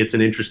mean maybe it's an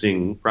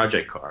interesting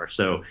project car.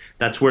 So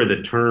that's where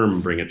the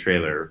term Bring a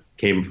Trailer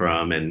came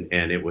from. And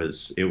it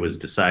was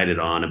decided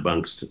on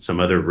amongst some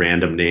other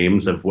random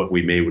names of what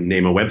we may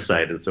name a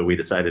website. And so we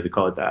decided to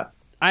call it that.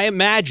 I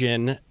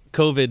imagine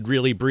COVID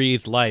really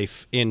breathed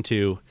life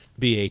into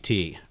BAT,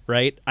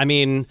 right? I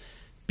mean,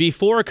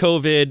 before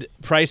COVID,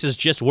 prices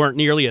just weren't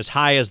nearly as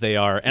high as they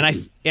are. And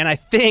I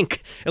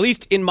think, at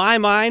least in my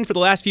mind, for the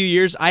last few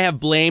years, I have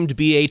blamed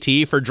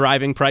BAT for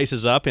driving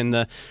prices up in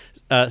the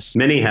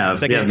many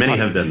have. Yeah, many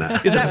have done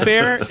that. Is that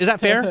fair? Is that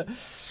fair?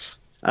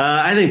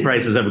 I think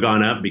prices have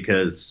gone up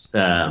because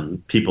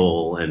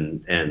people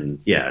and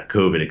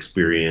COVID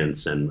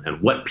experience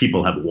and what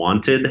people have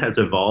wanted has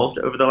evolved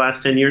over the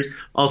last 10 years.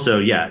 Also,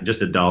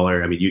 just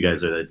 $1. I mean, you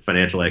guys are the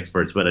financial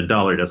experts, but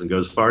 $1 doesn't go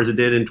as far as it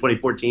did in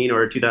 2014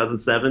 or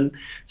 2007.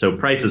 So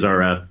prices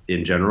are up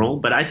in general.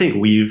 But I think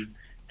we've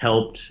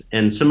helped,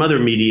 and some other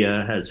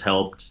media has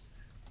helped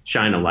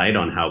shine a light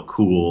on how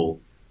cool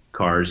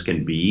cars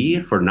can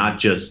be, for not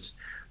just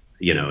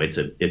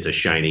it's a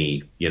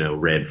shiny,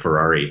 red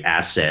Ferrari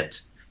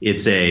asset. But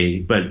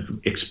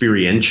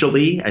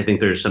experientially, I think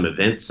there's some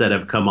events that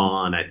have come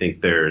on. I think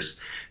there's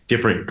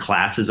different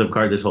classes of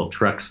car. This whole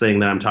trucks thing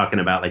that I'm talking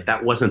about, like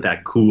that wasn't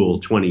that cool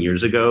 20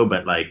 years ago,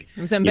 but like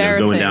it was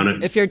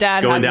embarrassing. If your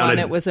dad had one,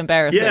 it was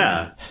embarrassing.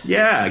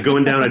 Yeah.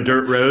 Going down a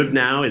dirt road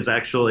now is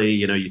actually,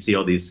 you see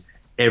all these,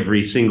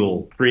 every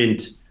single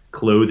print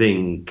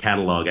clothing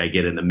catalog I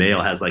get in the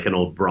mail has like an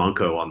old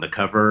Bronco on the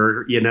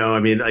cover, I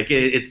mean, like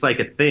it's like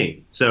a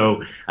thing.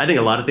 So I think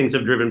a lot of things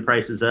have driven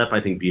prices up.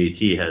 I think BAT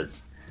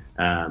has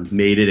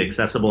made it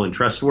accessible and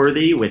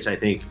trustworthy, which I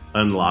think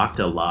unlocked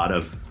a lot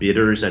of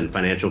bidders and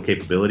financial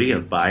capability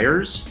of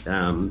buyers.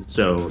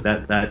 So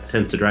that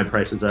tends to drive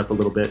prices up a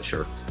little bit,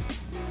 sure.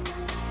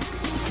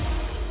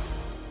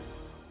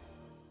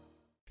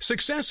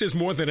 Success is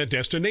more than a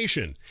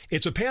destination.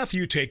 It's a path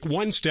you take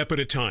one step at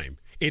a time.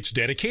 It's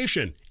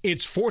dedication,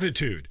 it's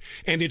fortitude,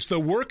 and it's the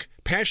work,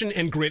 passion,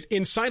 and grit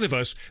inside of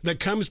us that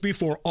comes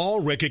before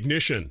all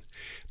recognition.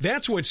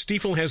 That's what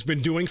Stifel has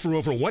been doing for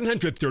over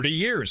 130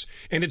 years,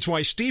 and it's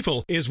why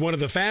Stifel is one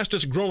of the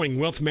fastest growing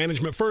wealth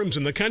management firms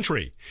in the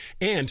country.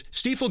 And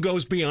Stifel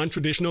goes beyond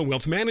traditional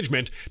wealth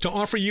management to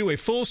offer you a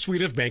full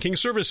suite of banking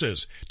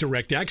services,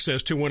 direct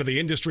access to one of the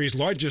industry's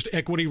largest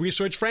equity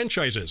research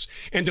franchises,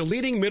 and a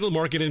leading middle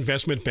market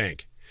investment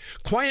bank.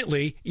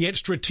 Quietly, yet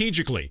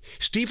strategically,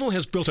 Stifel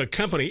has built a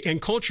company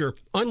and culture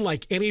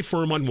unlike any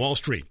firm on Wall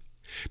Street.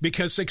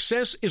 Because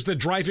success is the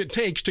drive it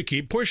takes to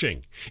keep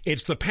pushing.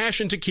 It's the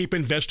passion to keep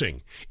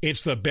investing.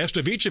 It's the best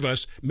of each of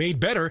us made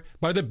better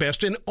by the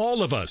best in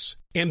all of us.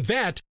 And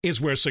that is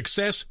where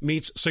success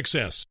meets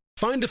success.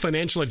 Find a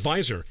financial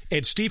advisor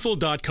at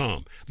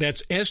Stifel.com.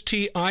 That's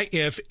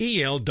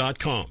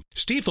Stifel.com.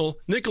 Stifel,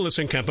 Nicholas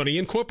 & Company,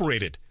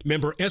 Incorporated.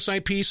 Member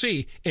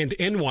SIPC and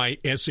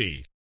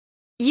NYSE.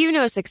 You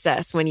know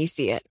success when you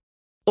see it.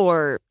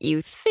 Or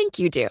you think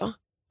you do.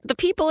 The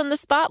people in the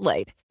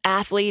spotlight.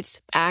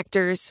 Athletes,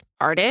 actors,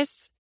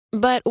 artists.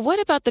 But what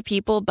about the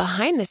people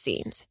behind the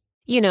scenes?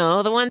 You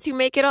know, the ones who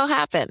make it all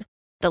happen.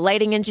 The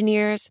lighting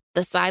engineers,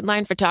 the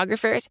sideline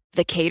photographers,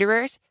 the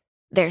caterers.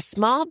 They're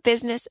small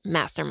business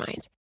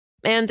masterminds.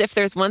 And if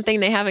there's one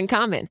thing they have in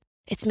common,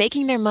 it's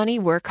making their money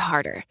work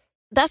harder.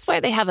 That's why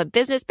they have a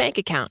business bank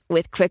account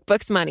with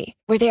QuickBooks Money,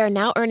 where they are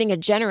now earning a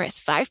generous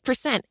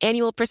 5%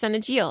 annual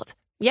percentage yield.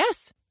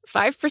 Yes,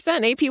 5%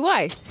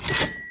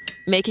 APY.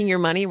 Making your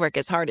money work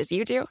as hard as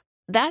you do?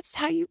 That's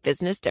how you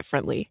business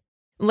differently.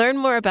 Learn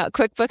more about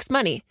QuickBooks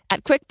Money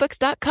at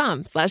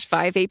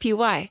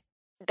quickbooks.com/5APY.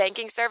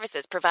 Banking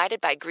services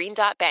provided by Green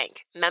Dot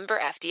Bank, member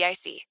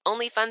FDIC.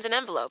 Only funds and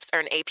envelopes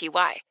earn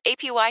APY.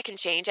 APY can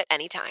change at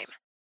any time.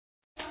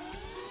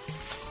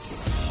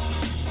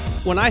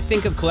 When I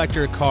think of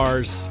collector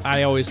cars,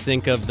 I always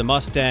think of the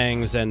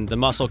Mustangs and the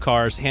muscle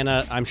cars.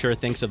 Hannah, I'm sure,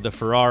 thinks of the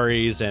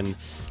Ferraris and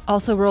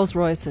also Rolls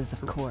Royces,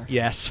 of course.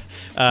 Yes.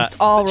 Just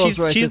all Rolls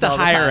Royces. She's the all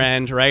higher the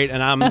end, right?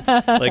 And I'm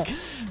like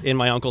in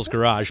my uncle's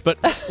garage. But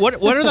what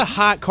are the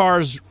hot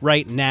cars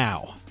right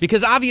now?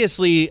 Because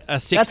obviously a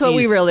 60s That's what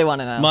we really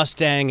want to know.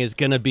 Mustang is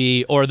going to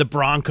be, or the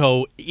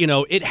Bronco, you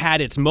know, it had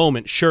its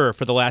moment, sure,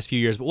 for the last few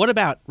years. But what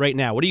about right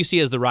now? What do you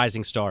see as the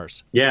rising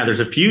stars? Yeah, there's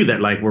a few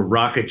that like were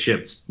rocket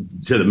ships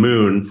to the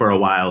moon for a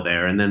while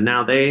there. And then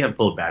now they have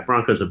pulled back.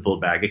 Broncos have pulled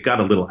back. It got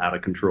a little out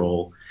of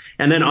control.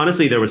 And then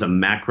honestly, there was a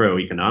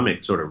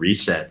macroeconomic sort of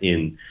reset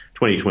in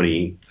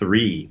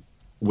 2023,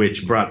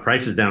 which brought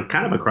prices down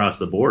kind of across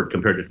the board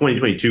compared to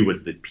 2022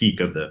 was the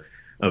peak of the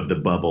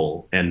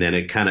bubble. And then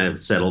it kind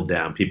of settled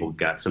down. People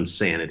got some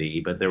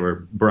sanity, but there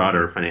were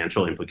broader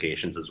financial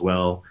implications as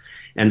well.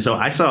 And so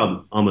I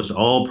saw almost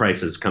all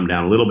prices come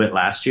down a little bit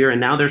last year,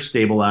 and now they're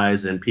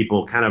stabilized and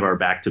people kind of are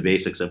back to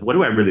basics of what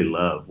do I really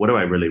love? What do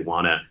I really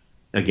want to,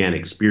 again,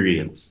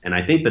 experience? And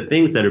I think the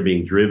things that are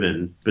being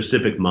driven,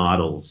 specific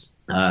models,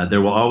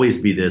 there will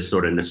always be this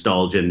sort of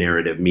nostalgia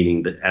narrative,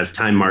 meaning that as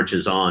time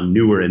marches on,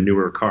 newer and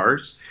newer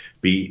cars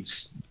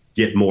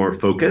get more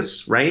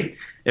focus, right?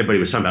 Everybody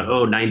was talking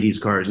about,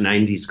 90s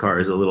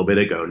cars a little bit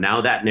ago.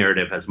 Now that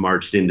narrative has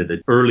marched into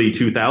the early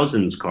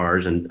 2000s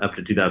cars and up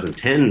to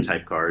 2010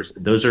 type cars.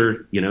 Those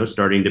are,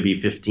 starting to be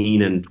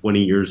 15 and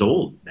 20 years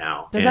old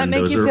now. Does that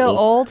make you feel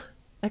old?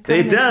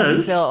 It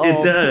does.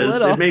 It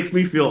does. It makes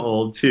me feel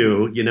old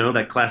too.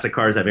 That classic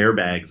cars have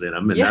airbags in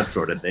them and that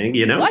sort of thing.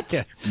 What?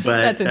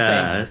 But that's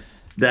insane.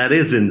 That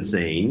is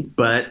insane.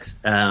 But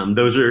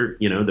those are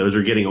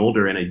getting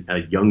older in a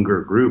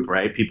younger group,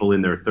 right? People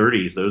in their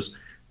 30s.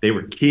 They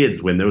were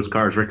kids when those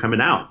cars were coming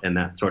out and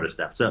that sort of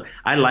stuff. So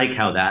I like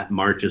how that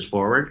marches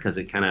forward because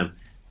it kind of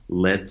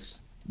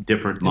lets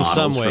different models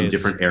from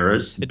different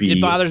eras.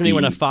 It bothers me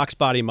when a Fox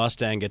body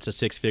Mustang gets a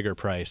six-figure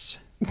price.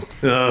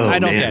 I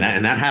don't get it.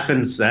 And that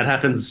happens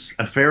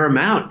a fair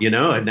amount.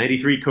 A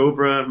 93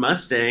 Cobra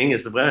Mustang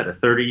is a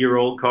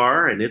 30-year-old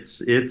car, and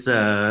it's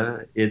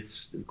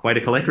quite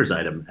a collector's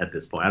item at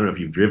this point. I don't know if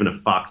you've driven a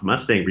Fox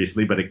Mustang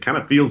recently, but it kind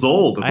of feels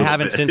old. I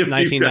haven't since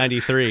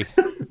 1993.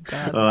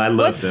 I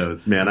love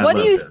those, man. What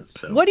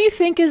do you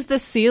think is the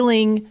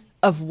ceiling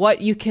of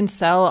what you can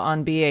sell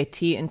on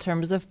BAT in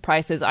terms of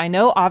prices? I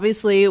know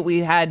obviously we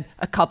had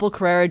a couple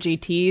Carrera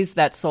GTs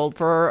that sold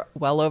for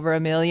well over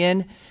 $1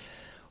 million.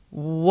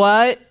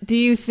 What do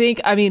you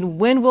think? I mean,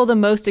 when will the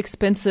most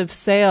expensive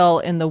sale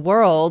in the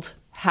world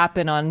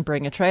happen on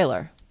Bring a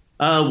Trailer?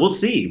 We'll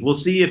see. We'll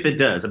see if it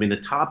does. I mean, the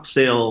top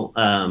sale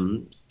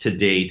to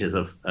date is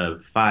a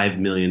 $5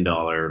 million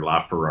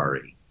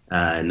LaFerrari.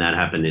 And that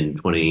happened in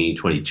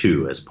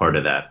 2022 as part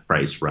of that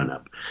price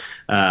run-up.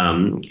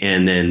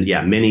 And then,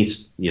 many,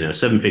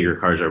 seven-figure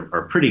cars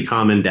are pretty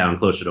common, down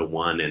closer to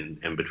 1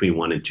 and between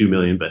 1 and 2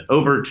 million, but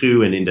over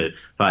 2 and into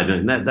 5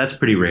 million, that's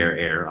pretty rare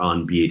air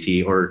on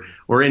BAT or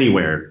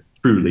anywhere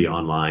truly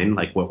online,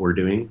 like what we're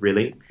doing,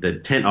 really. The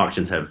tent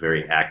auctions have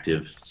very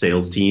active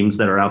sales teams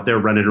that are out there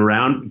running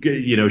around,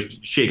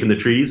 shaking the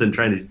trees and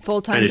trying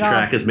to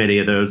track as many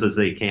of those as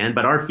they can.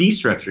 But our fee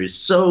structure is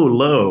so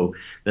low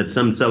that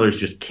some sellers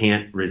just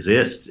can't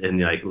resist and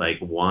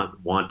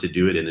want to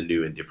do it in a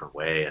new and different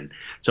way. And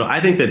so I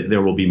think that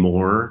there will be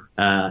more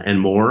and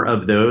more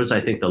of those.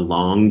 I think the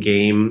long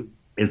game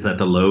is that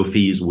the low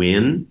fees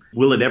win.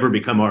 Will it ever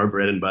become our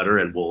bread and butter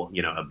and we'll,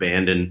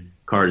 abandon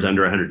cars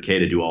under 100K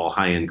to do all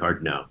high-end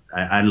cars? No.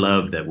 I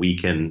love that we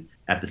can,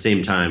 at the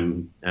same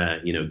time,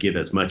 give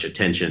as much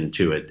attention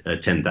to a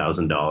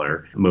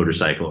 $10,000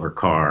 motorcycle or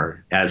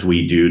car as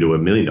we do to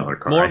 $1 million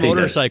car. More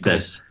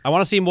motorcycles. I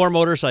want to see more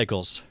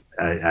motorcycles.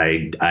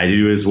 I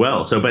do as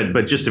well. So,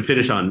 but just to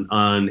finish on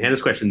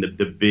Anna's question,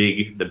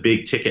 the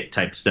big ticket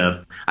type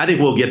stuff, I think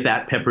we'll get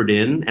that peppered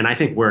in, and I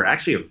think we're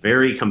actually a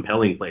very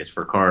compelling place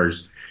for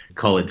cars.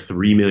 Call it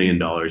 $3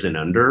 million and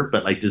under,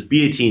 but does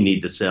BAT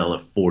need to sell a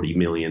 $40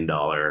 million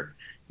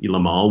Le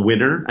Mans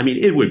winner? I mean,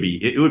 it would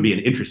be an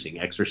interesting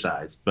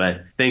exercise,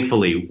 but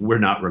thankfully we're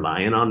not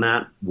relying on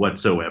that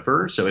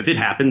whatsoever. So if it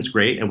happens,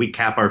 great, and we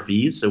cap our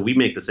fees, so we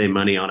make the same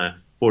money on a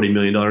 $40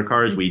 million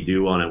car as we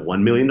do on a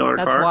 $1 million car.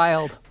 That's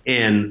wild.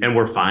 And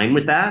we're fine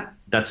with that.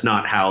 That's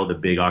not how the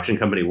big auction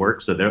company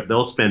works. So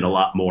they'll spend a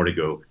lot more to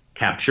go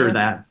capture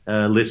that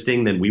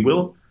listing than we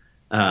will.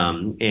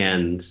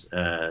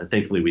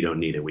 Thankfully we don't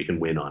need it. We can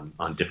win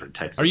on different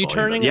types of volume.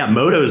 Turning? Yeah,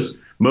 motos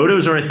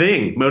are a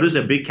thing.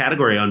 Motos a big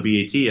category on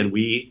BAT, and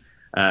we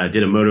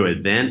did a moto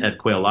event at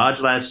Quail Lodge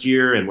last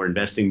year, and we're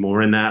investing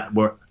more in that.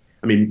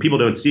 People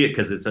don't see it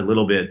because it's a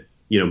little bit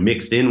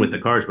mixed in with the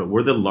cars, but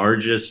we're the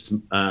largest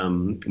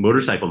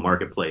motorcycle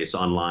marketplace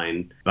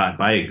online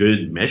by a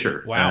good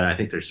measure. Wow. I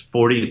think there's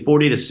 40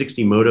 to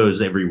 60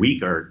 motos every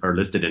week are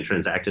listed and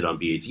transacted on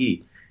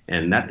BAT.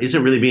 And that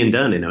isn't really being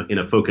done in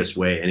a focused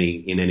way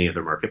in any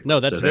other market. No,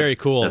 that's very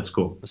cool. That's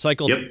cool.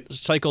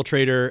 Cycle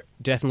Trader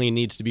definitely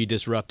needs to be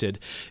disrupted.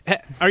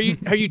 Are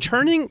you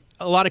turning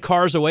a lot of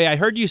cars away? I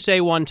heard you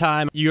say one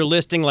time you're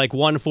listing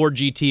one Ford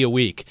GT a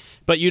week,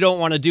 but you don't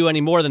want to do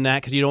any more than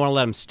that because you don't want to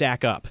let them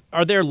stack up.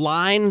 Are there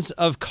lines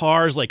of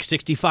cars like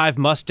 65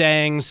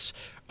 Mustangs,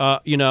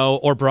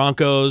 or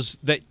Broncos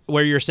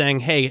where you're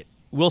saying, hey,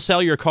 we'll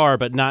sell your car,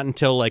 but not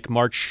until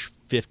March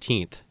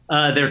 15th?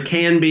 There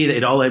can be.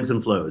 It all ebbs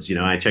and flows.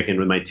 I check in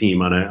with my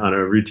team on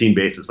a routine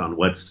basis on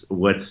what's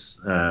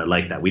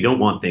like that. We don't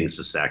want things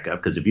to stack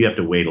up because if you have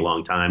to wait a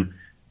long time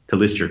to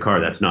list your car,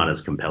 that's not as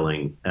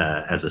compelling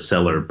as a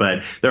seller.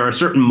 But there are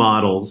certain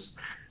models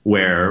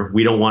where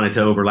we don't want it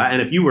to overlap.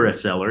 And if you were a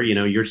seller,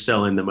 you're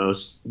selling the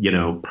most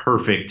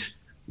perfect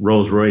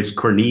Rolls-Royce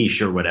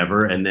Corniche or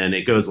whatever, and then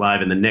it goes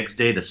live, and the next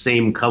day the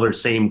same color,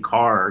 same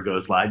car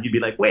goes live. You'd be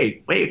like,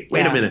 wait a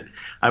minute.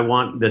 I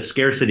want the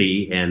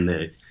scarcity and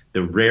the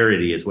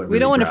rarity is what we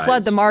don't want to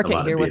flood the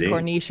market here with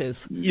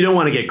Corniches. You don't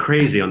want to get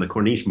crazy on the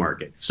Corniche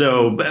market.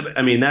 So,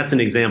 that's an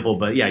example.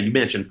 But yeah, you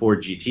mentioned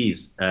Ford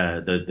GTs,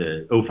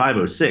 the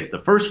 05, 06, the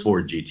first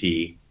Ford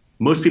GT.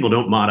 Most people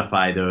don't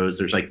modify those.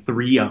 There's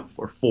 3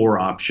 or 4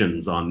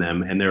 options on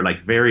them, and they're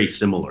very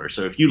similar.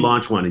 So if you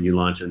launch one and you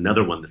launch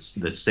another one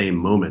the same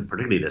moment,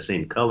 particularly the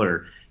same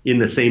color in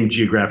the same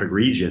geographic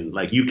region,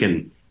 you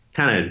can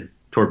kind of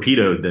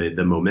torpedo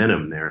the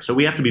momentum there. So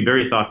we have to be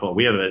very thoughtful.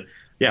 We have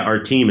our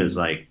team is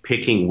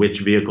picking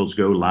which vehicles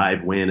go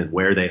live when and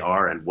where they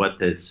are and what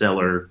the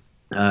seller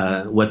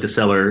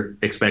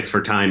expects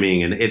for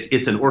timing. And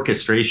it's an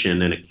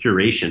orchestration and a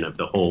curation of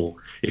the whole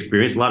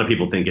experience. A lot of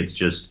people think it's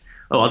just,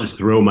 I'll just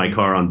throw my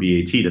car on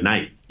BAT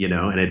tonight,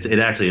 and it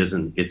actually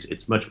isn't.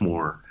 It's much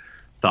more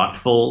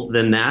thoughtful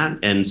than that.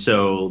 And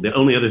so the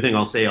only other thing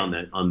I'll say on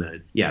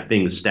the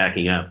things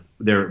stacking up,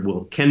 there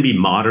can be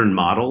modern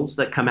models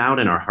that come out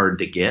and are hard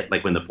to get,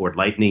 like when the Ford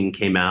Lightning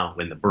came out,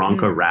 when the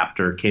Bronco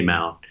Raptor came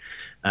out,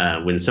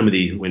 when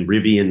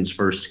Rivians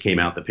first came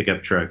out, the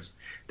pickup trucks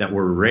that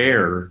were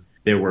rare.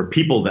 There were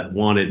people that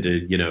wanted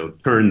to,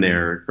 turn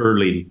their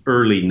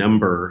early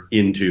number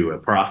into a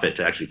profit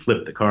to actually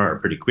flip the car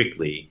pretty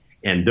quickly.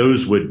 And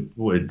those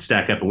would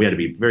stack up, and we had to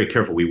be very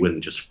careful we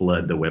wouldn't just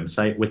flood the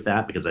website with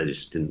that, because I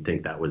just didn't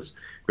think that was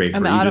great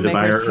for either the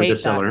buyer or the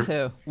seller.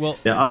 Too. Well,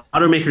 the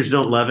automakers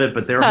don't love it,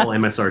 but their whole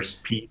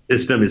MSRP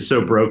system is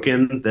so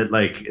broken that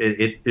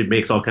it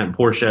makes all kind of,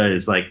 Porsche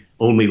is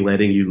only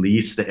letting you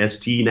lease the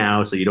ST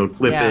now, so you don't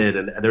flip it,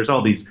 and there's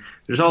all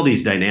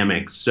these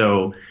dynamics.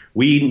 So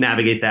we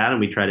navigate that,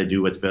 and we try to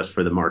do what's best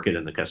for the market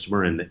and the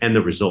customer and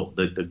the result.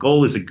 The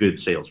goal is a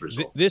good sales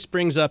result. This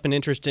brings up an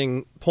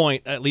interesting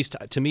point, at least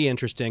to me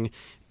interesting.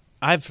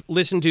 I've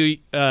listened to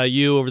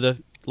you over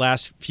the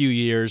last few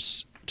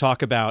years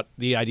talk about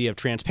the idea of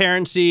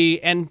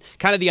transparency and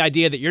kind of the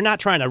idea that you're not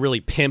trying to really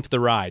pimp the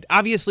ride.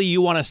 Obviously,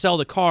 you want to sell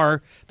the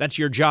car. That's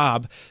your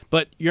job.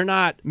 But you're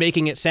not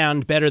making it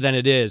sound better than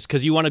it is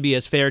because you want to be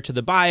as fair to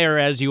the buyer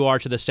as you are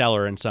to the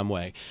seller in some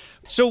way.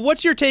 So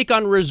what's your take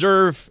on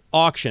reserve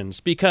auctions?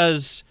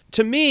 Because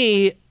to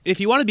me, if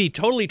you want to be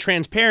totally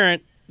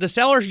transparent, the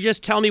seller should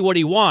just tell me what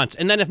he wants.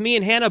 And then if me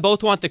and Hannah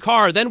both want the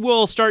car, then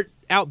we'll start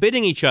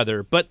outbidding each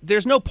other. But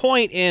there's no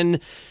point in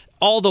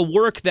all the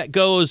work that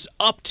goes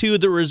up to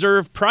the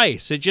reserve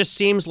price. It just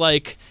seems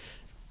like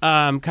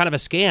kind of a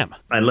scam.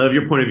 I love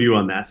your point of view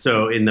on that.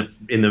 So in the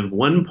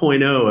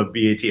 1.0 of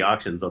BAT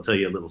auctions, I'll tell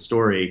you a little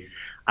story.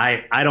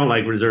 I don't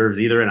like reserves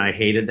either, and I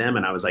hated them.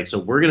 And I was like, so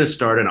we're going to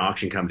start an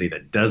auction company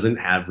that doesn't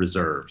have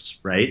reserves,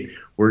 right?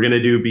 We're going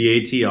to do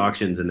BAT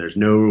auctions, and there's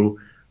no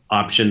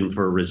option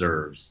for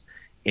reserves.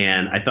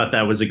 And I thought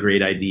that was a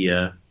great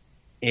idea.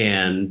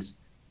 And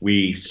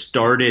we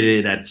started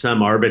it at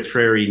some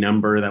arbitrary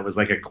number that was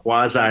like a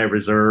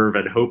quasi-reserve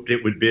and hoped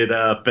it would bid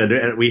up.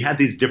 And we had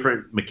these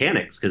different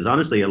mechanics because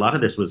honestly, a lot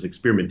of this was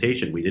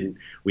experimentation. We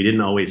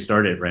didn't always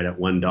start it right at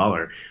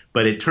 $1.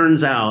 But it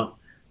turns out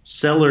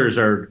sellers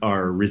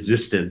are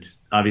resistant.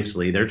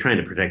 Obviously, they're trying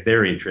to protect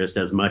their interest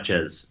as much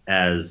as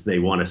they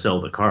want to sell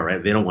the car,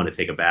 right? They don't want to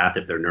take a bath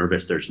if they're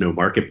nervous. There's no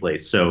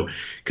marketplace. So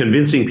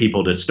convincing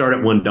people to start at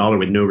 $1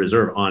 with no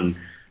reserve on,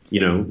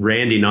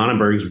 Randy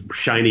Nonnenberg's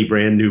shiny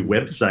brand new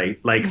website,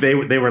 like they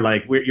were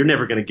like, you're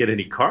never going to get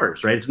any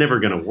cars, right? It's never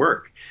going to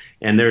work.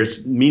 And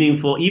there's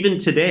meaningful, even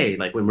today,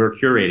 like when we're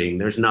curating,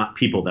 there's not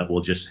people that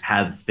will just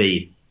have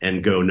faith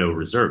and go no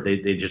reserve.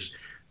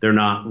 They're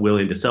not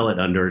willing to sell it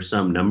under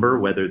some number,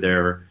 whether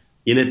they're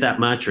in it that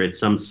much or it's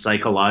some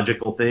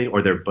psychological thing,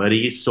 or their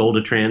buddy sold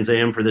a Trans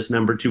Am for this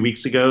number 2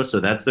 weeks ago.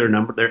 So that's their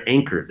number. They're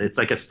anchored. It's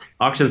like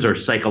auctions are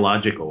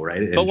psychological,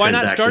 right? But why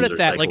not start at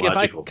that? Like if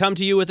I come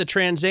to you with a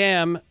Trans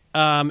Am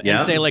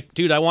and say like,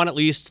 dude, I want at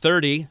least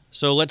 30.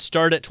 So let's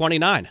start at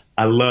 29.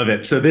 I love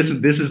it. So this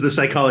is the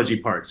psychology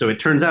part. So it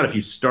turns out if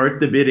you start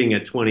the bidding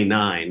at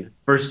 29,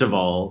 first of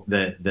all,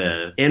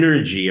 the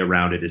energy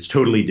around it is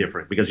totally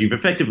different because you've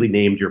effectively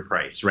named your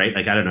price, right?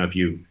 Like, I don't know if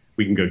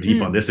we can go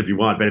deep on this if you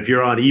want, but if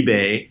you're on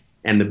eBay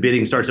and the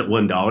bidding starts at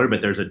 $1,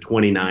 but there's a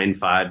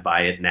 29.5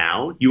 buy it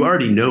now, you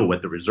already know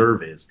what the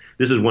reserve is.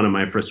 This is one of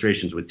my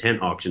frustrations with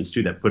tent auctions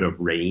too, that put a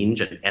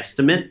range, an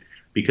estimate,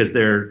 because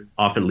they're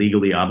often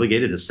legally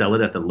obligated to sell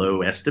it at the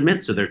low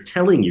estimate. So they're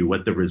telling you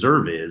what the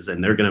reserve is,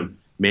 and they're going to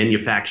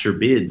manufacture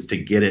bids to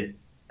get it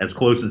as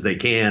close as they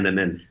can, and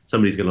then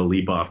somebody's going to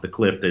leap off the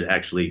cliff to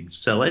actually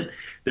sell it.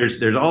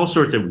 There's all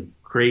sorts of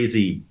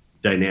crazy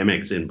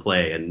dynamics in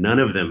play, and none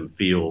of them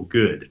feel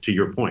good, to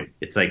your point.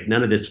 It's like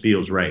none of this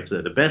feels right. So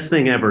the best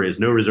thing ever is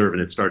no reserve,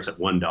 and it starts at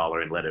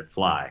 $1 and let it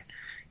fly.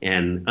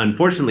 And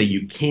unfortunately,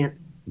 you can't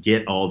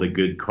get all the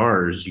good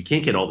cars. You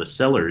can't get all the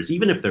sellers,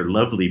 even if they're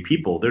lovely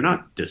people. They're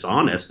not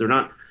dishonest. They're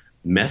not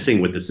messing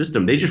with the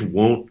system. They just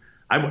won't.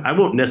 I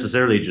won't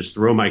necessarily just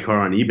throw my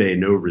car on eBay,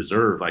 no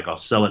reserve, like I'll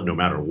sell it no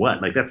matter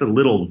what. Like that's a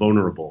little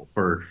vulnerable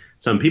for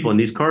some people. And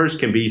these cars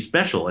can be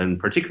special, and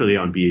particularly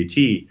on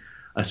BAT,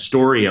 a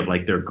story of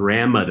like their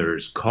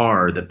grandmother's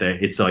car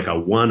it's like a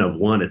one of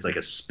one. It's like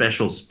a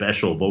special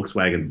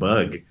Volkswagen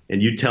Bug.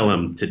 And you tell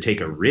them to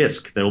take a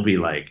risk, they'll be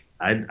like,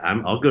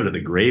 I'll go to the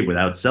grave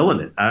without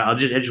selling it. I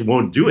just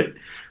won't do it.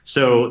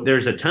 So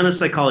there's a ton of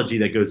psychology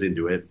that goes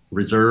into it.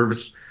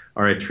 Reserves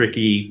are a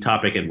tricky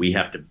topic, and we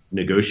have to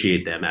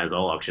negotiate them, as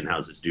all auction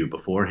houses do,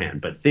 beforehand.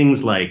 But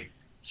things like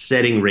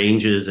setting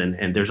ranges,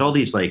 and there's all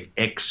these like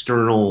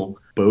external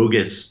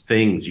bogus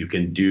things you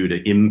can do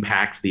to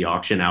impact the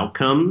auction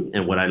outcome.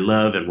 And what I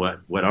love and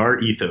what our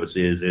ethos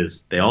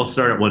is they all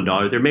start at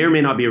 $1. There may or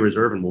may not be a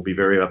reserve, and we'll be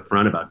very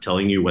upfront about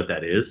telling you what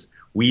that is.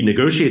 We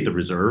negotiate the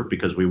reserve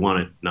because we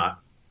want it not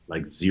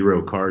like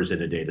 0 cars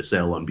in a day to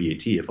sell on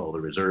BAT if all the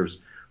reserves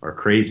are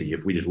crazy.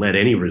 If we just let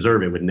any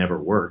reserve, it would never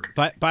work.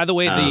 By the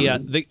way,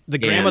 the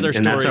grandmother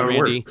story,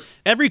 Randy,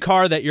 every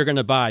car that you're going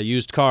to buy,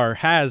 used car,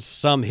 has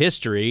some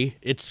history.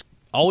 It's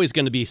always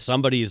going to be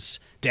somebody's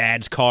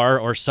dad's car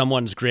or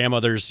someone's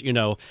grandmother's,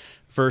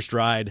 first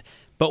ride.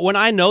 But when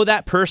I know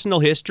that personal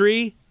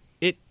history,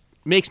 it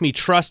makes me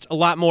trust a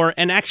lot more.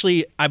 And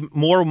actually, I'm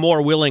more and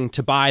more willing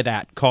to buy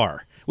that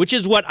car, which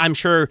is what I'm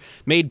sure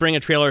made Bring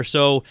a Trailer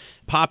so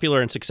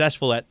popular and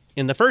successful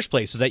in the first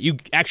place, is that you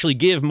actually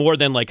give more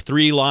than like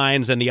 3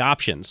 lines and the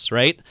options,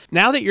 right?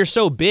 Now that you're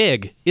so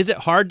big, is it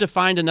hard to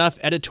find enough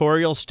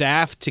editorial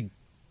staff to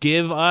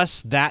give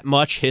us that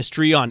much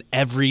history on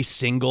every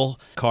single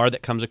car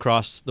that comes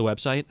across the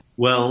website?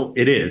 Well,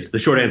 it is. The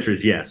short answer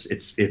is yes.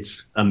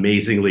 It's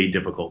amazingly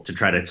difficult to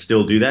try to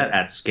still do that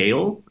at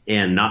scale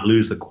and not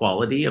lose the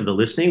quality of the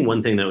listing.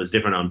 One thing that was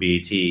different on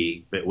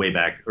BAT way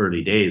back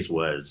early days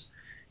was,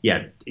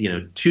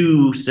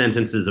 2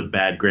 sentences of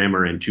bad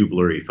grammar and 2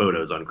 blurry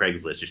photos on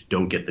Craigslist just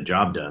don't get the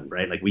job done,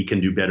 right? Like, we can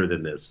do better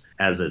than this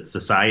as a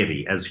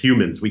society, as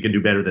humans. We can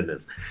do better than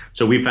this.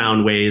 So we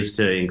found ways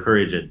to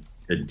encourage a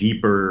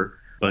deeper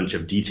bunch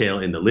of detail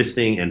in the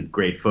listing and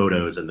great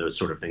photos and those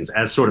sort of things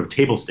as sort of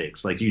table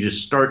stakes. Like, you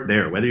just start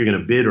there, whether you're going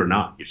to bid or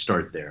not, you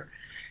start there.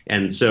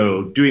 And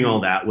so doing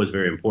all that was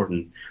very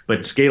important,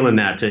 but scaling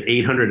that to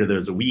 800 of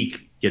those a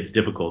week gets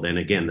difficult. And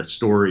again, the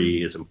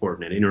story is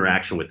important, and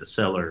interaction with the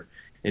seller,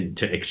 and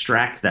to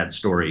extract that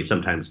story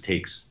sometimes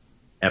takes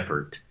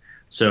effort.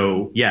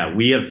 So yeah,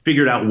 we have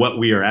figured out what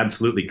we are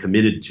absolutely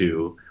committed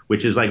to,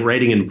 which is like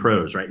writing in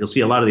prose, right? You'll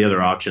see a lot of the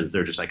other auctions.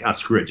 They're just like, oh,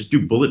 screw it. Just do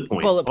bullet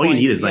points. All you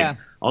need is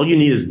all you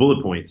need is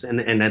bullet points.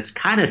 And that's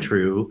kind of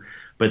true.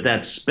 But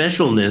that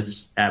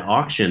specialness at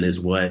auction is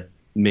what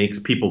makes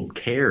people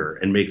care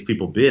and makes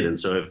people bid. And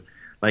so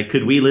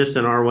could we list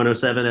an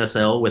R107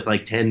 SL with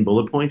like 10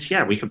 bullet points?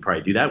 Yeah, we could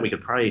probably do that. We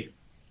could probably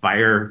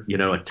fire,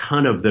 a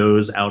ton of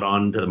those out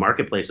onto the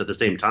marketplace at the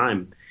same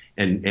time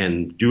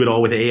and do it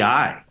all with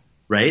AI,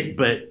 right?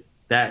 But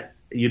that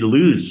you'd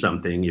lose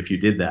something if you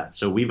did that.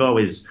 So we've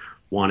always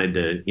wanted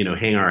to,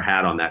 hang our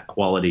hat on that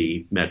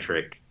quality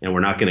metric, and we're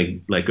not going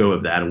to let go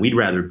of that. And we'd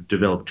rather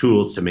develop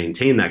tools to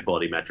maintain that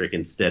quality metric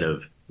instead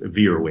of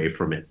veer away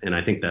from it. And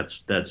I think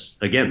that's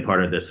again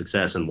part of the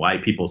success and why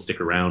people stick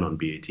around on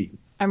BAT.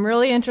 I'm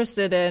really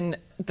interested in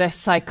the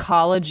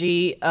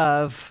psychology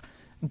of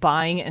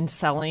buying and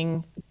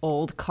selling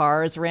old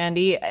cars,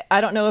 Randy. I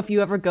don't know if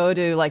you ever go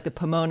to like the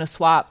Pomona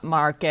swap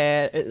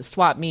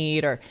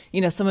meet, or,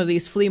 some of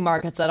these flea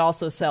markets that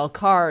also sell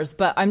cars.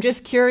 But I'm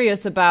just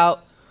curious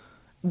about,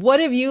 what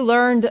have you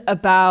learned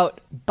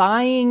about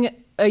buying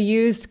a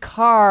used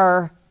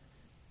car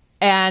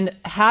and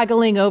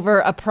haggling over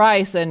a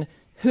price, and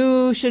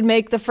who should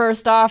make the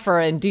first offer?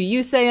 And do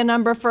you say a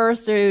number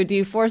first, or do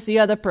you force the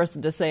other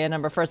person to say a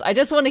number first? I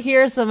just want to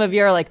hear some of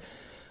your,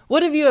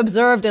 what have you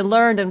observed and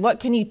learned, and what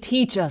can you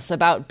teach us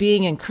about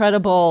being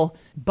incredible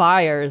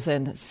buyers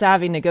and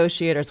savvy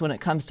negotiators when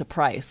it comes to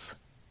price?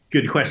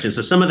 Good question.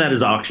 So some of that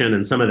is auction,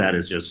 and some of that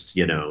is just,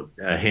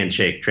 a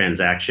handshake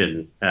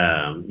transaction, at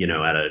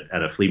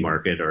a flea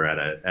market or at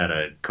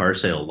a car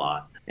sale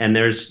lot. And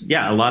there's,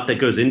 a lot that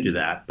goes into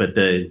that. But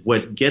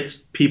what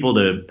gets people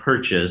to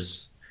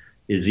purchase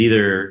is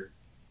either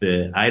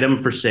the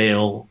item for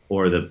sale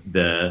or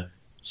the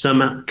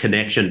some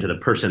connection to the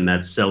person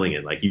that's selling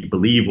it. Like you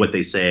believe what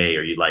they say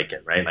or you like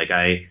it, right? Like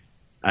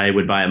I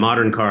would buy a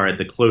modern car at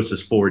the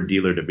closest Ford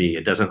dealer to me.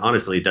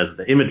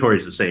 The inventory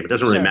is the same. It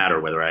doesn't really matter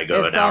whether I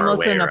go an hour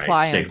away or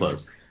I stay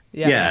close.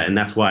 Yeah. And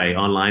that's why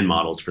online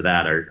models for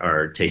that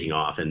are taking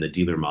off, and the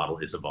dealer model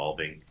is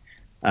evolving.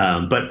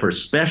 But for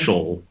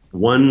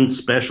one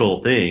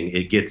special thing,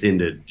 it gets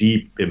into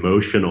deep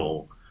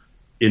emotional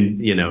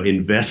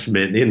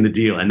investment in the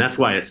deal. And that's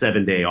why a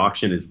 7-day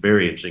auction is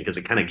very interesting, because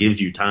it kind of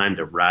gives you time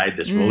to ride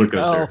this roller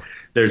coaster.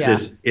 There's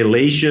this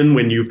elation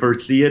when you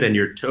first see it and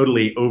you're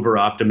totally over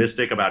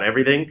optimistic about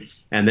everything.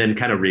 And then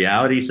kind of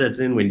reality sets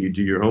in when you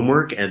do your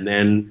homework, and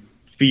then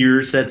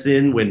fear sets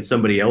in when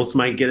somebody else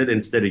might get it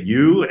instead of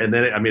you. And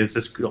then, it's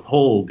this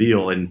whole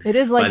deal. And it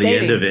is like by the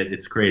dating. end of it,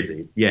 it's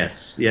crazy.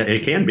 Yes. Yeah,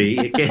 it can be.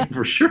 It can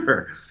for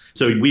sure.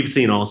 So we've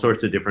seen all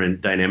sorts of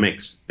different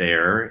dynamics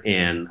there,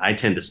 and I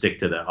tend to stick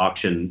to the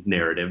auction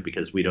narrative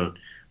because we don't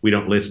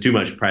list too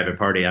much private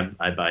party.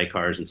 I buy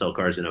cars and sell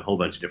cars in a whole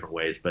bunch of different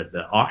ways, but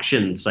the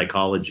auction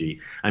psychology,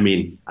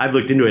 I've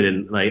looked into it,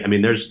 and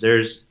there's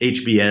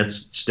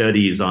HBS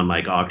studies on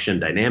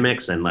auction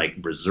dynamics and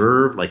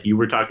reserve, like you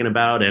were talking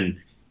about,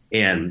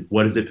 and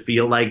what does it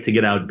feel like to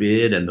get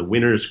outbid, and the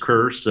winner's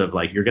curse of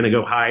you're going to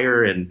go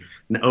higher, and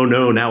oh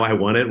no, now I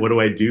want it. What do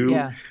I do?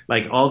 Yeah.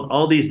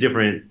 All these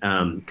different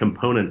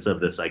components of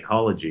the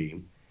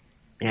psychology.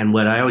 And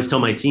what I always tell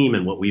my team,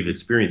 and what we've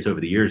experienced over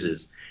the years,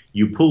 is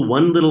you pull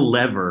one little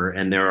lever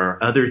and there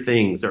are other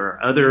things.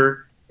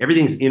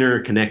 Everything's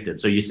interconnected.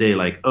 So you say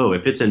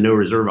if it's a no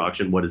reserve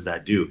auction, what does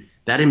that do?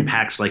 That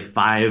impacts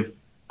 5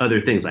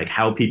 other things, like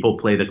how people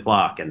play the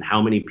clock and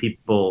how many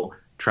people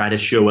try to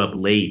show up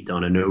late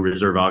on a no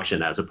reserve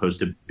auction as opposed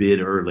to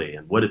bid early.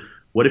 And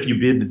what if you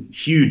bid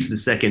huge the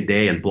second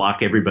day and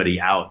block everybody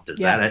out? Is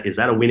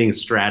that a winning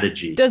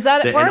strategy? Does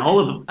that work? And all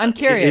of I'm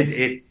curious.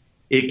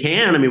 It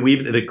can.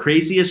 The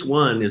craziest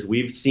one is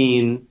we've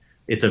seen.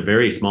 It's a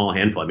very small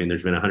handful.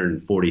 There's been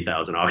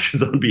 140,000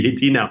 auctions on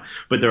BAT now,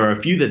 but there are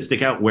a few that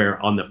stick out where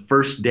on the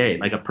first day,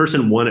 a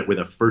person won it with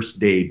a first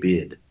day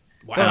bid.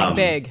 Wow.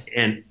 Big.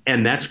 And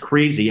that's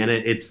crazy. And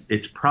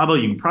it's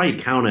probably, you can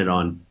probably count it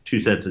on 2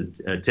 sets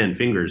of 10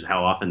 fingers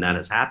how often that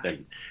has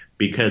happened,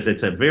 because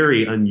it's a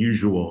very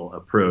unusual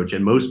approach.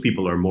 And most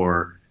people are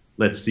more,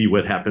 let's see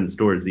what happens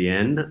towards the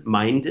end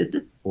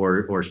minded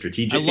or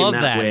strategic. I love in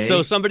that way.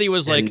 So somebody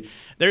was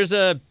there's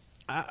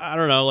I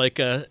don't know,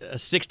 a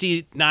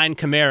 69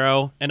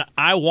 Camaro, and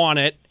I want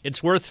it.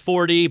 It's worth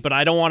 40, but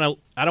I don't want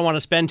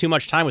to spend too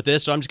much time with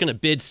this, so I'm just going to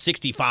bid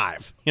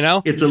 65.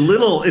 It's a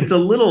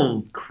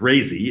little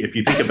crazy if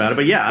you think about it,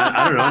 but yeah,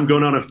 I don't know. I'm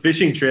going on a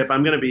fishing trip.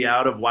 I'm going to be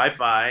out of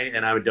Wi-Fi,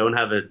 and I don't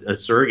have a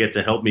surrogate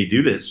to help me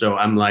do this. So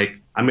I'm going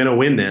to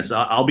win this.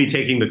 I'll be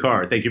taking the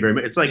car. Thank you very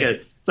much. It's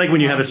like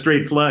when you have a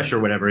straight flush or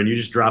whatever, and you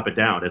just drop it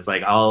down. It's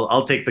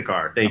I'll take the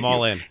car. Thank you. I'm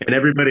all in. And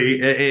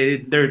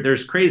everybody,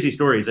 there's crazy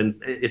stories,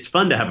 and it's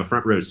fun to have a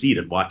front row seat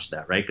and watch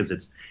that, right?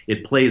 Because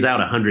it plays out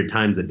 100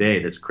 times a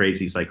day. This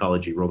crazy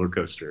psychology roller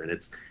coaster, and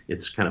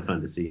it's kind of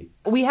fun to see.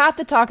 We have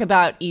to talk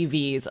about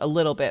EVs a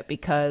little bit,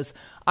 because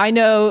I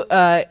know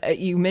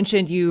you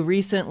mentioned you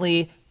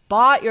recently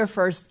bought your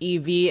first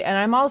EV, and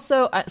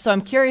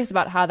I'm curious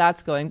about how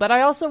that's going. But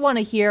I also want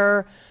to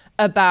hear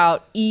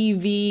about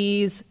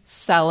EVs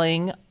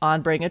selling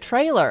on Bring a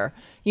Trailer.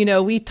 You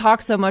know, we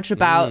talk so much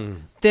about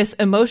this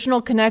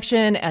emotional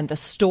connection and the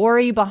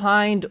story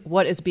behind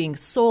what is being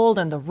sold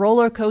and the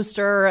roller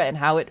coaster and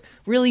how it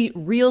really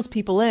reels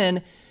people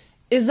in.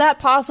 Is that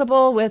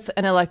possible with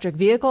an electric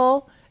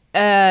vehicle?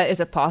 Is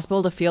it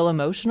possible to feel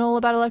emotional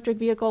about electric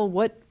vehicle?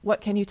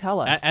 What can you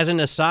tell us? As an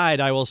aside,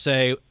 I will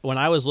say when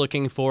I was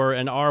looking for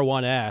an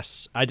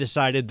R1S, I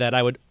decided that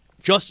I would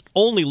just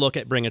only look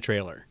at Bring a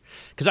Trailer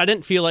because I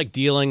didn't feel like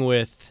dealing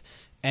with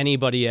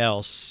anybody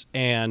else,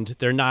 and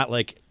they're not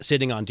like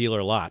sitting on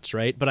dealer lots,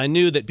 right? But I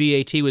knew that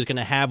BAT was going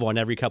to have one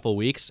every couple of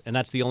weeks, and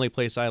that's the only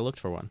place I looked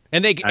for one.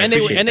 And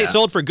they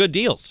sold for good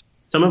deals.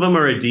 Some of them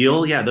are a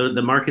deal. Yeah,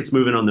 the market's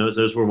moving on those.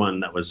 Those were one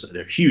that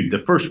they're huge. The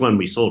first one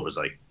we sold was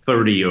like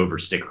 30 over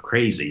stick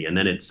crazy, and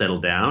then it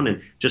settled down.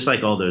 And just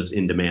like all those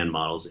in-demand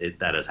models,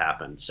 that has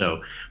happened.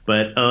 So,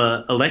 but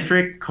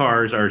electric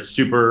cars are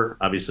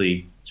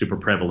obviously super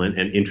prevalent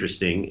and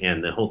interesting,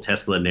 and the whole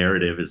Tesla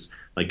narrative is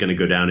like going to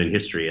go down in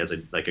history as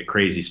a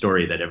crazy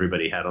story that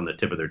everybody had on the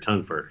tip of their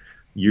tongue for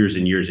years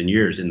and years and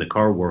years in the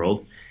car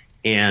world,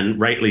 and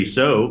rightly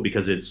so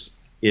because it's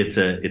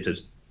a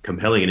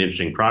compelling and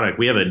interesting product.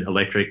 We have an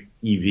electric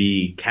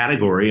EV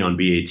category on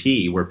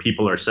BAT where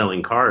people are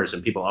selling cars,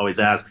 and people always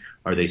ask,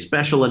 are they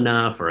special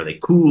enough, or are they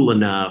cool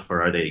enough,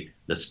 or are they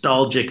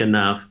nostalgic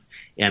enough?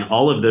 And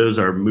all of those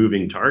are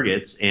moving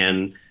targets.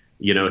 And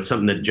you know, it's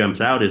something that jumps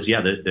out is,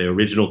 the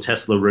original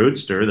Tesla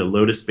Roadster, the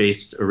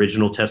Lotus-based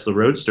original Tesla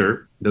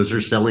Roadster, those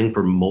are selling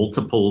for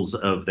multiples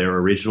of their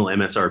original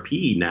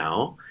MSRP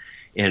now.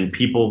 And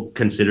people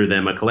consider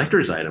them a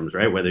collector's items,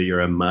 right? Whether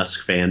you're a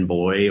Musk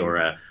fanboy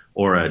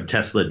or a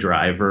Tesla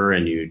driver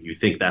and you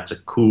think that's a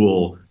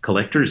cool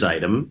collector's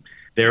item.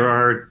 There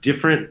are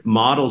different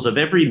models of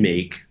every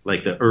make,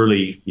 like the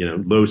early,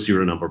 low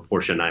serial number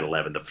Porsche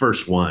 911, the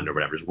first one or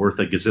whatever is worth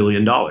 $1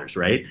 gazillion,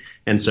 right?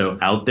 And so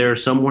out there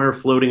somewhere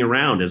floating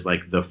around is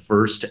like the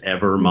first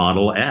ever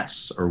Model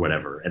S or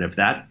whatever. And if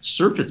that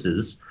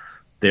surfaces,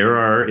 there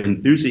are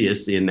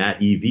enthusiasts in that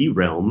EV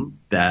realm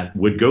that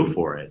would go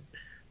for it.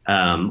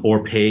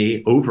 Or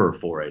pay over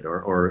for it,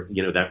 or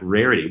that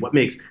rarity. What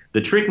makes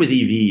the trick with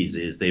EVs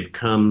is they've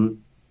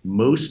come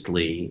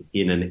mostly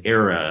in an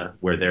era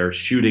where they're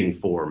shooting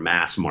for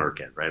mass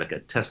market, right? Like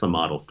a Tesla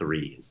Model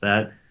 3. Is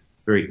that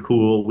very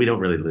cool? We don't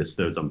really list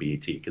those on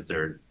BAT because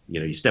they're,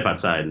 you step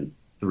outside and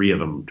 3 of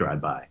them drive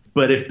by.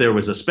 But if there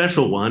was a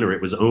special one, or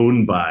it was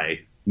owned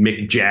by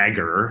Mick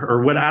Jagger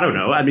or what, I don't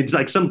know. I mean, it's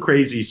like some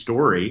crazy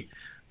story.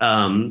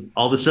 All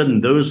of a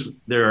sudden,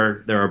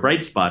 there are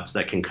bright spots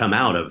that can come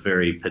out of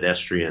very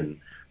pedestrian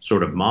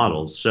sort of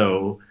models.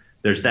 So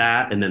there's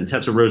that, and then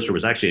Tesla Roadster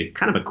was actually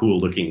kind of a cool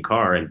looking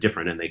car and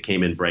different, and they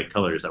came in bright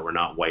colors that were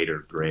not white or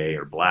gray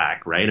or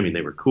black, right? I mean,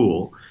 they were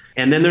cool.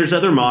 And then there's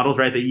other models,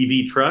 right?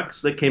 The EV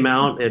trucks that came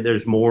out, and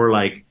there's more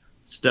like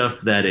stuff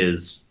that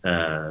is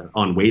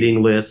on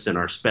waiting lists and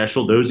are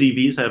special. Those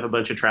EVs have a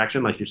bunch of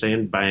traction, like you're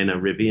saying, buying a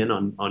Rivian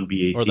on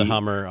BAT. Or the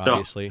Hummer,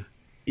 obviously. So,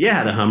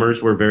 yeah, the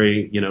Hummers were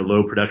very,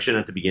 low production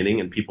at the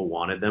beginning, and people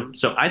wanted them.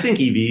 So I think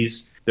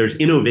EVs, there's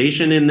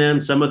innovation in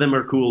them. Some of them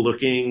are cool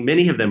looking.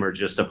 Many of them are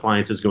just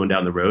appliances going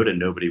down the road and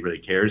nobody really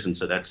cares. And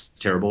so that's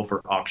terrible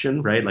for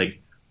auction, right?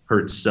 Like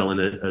Hertz selling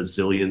a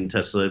zillion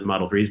Tesla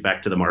Model 3s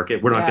back to the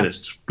market. We're not going to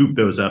scoop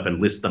those up and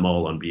list them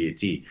all on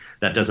BAT.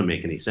 That doesn't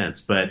make any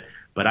sense. But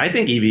I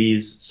think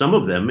EVs, some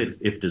of them,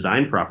 if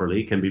designed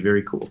properly, can be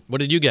very cool. What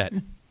did you get?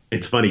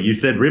 It's funny. You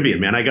said Rivian,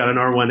 man. I got an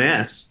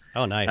R1S.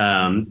 Oh, nice.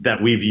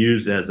 That we've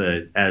used as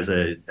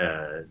a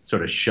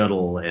sort of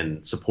shuttle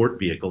and support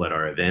vehicle at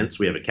our events.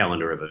 We have a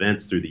calendar of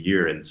events through the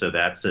year, and so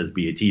that says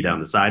BAT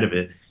down the side of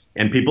it,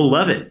 and people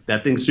love it.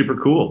 That thing's super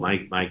cool.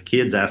 My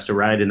kids asked to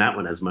ride in that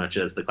one as much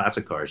as the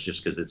classic cars,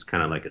 just because it's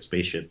kind of like a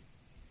spaceship.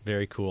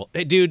 Very cool.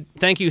 Hey, dude,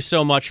 thank you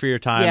so much for your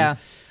time. Yeah.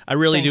 I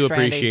really do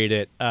appreciate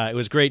it. It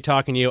was great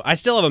talking to you. I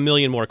still have a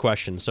million more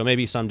questions, so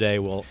maybe someday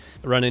we'll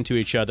run into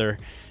each other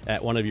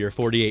at one of your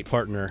 48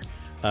 partner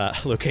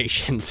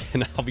locations,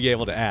 and I'll be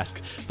able to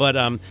ask.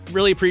 But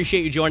really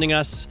appreciate you joining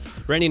us.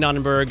 Randy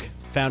Nonnenberg,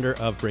 founder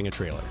of Bring a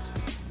Trailer.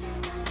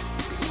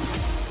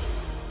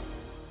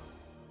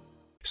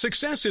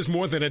 Success is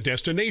more than a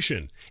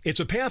destination. It's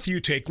a path you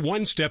take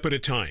one step at a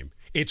time.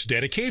 It's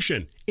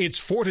dedication, it's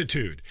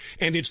fortitude,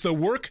 and it's the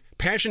work,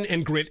 passion,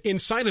 and grit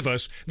inside of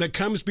us that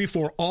comes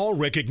before all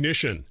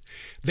recognition.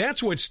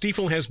 That's what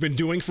Stifel has been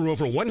doing for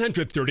over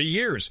 130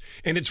 years,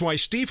 and it's why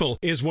Stifel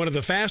is one of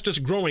the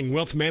fastest growing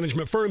wealth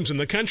management firms in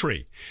the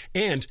country.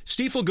 And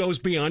Stifel goes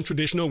beyond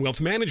traditional wealth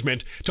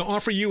management to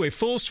offer you a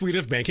full suite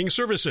of banking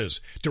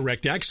services,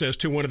 direct access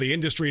to one of the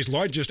industry's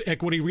largest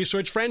equity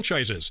research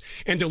franchises,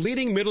 and a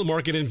leading middle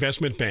market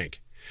investment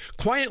bank.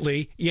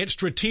 Quietly, yet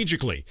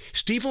strategically,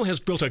 Stifel has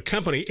built a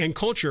company and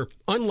culture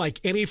unlike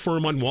any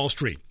firm on Wall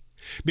Street.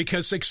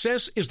 Because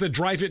success is the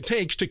drive it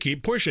takes to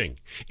keep pushing.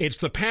 It's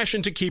the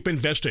passion to keep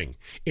investing.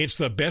 It's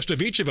the best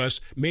of each of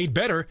us made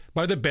better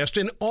by the best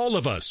in all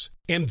of us.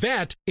 And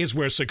that is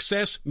where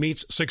success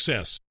meets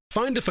success.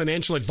 Find a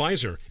financial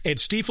advisor at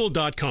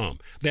Stifel.com.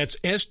 That's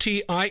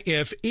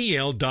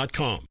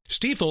STIFEL.com.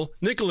 Stifel,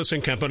 Nicholas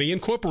and Company,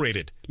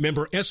 Incorporated.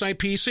 Member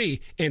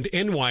SIPC and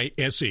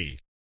NYSE.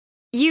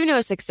 You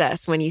know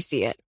success when you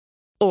see it.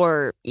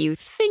 Or you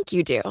think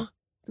you do.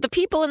 The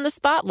people in the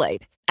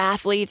spotlight.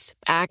 Athletes,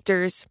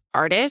 actors,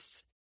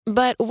 artists.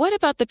 But what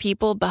about the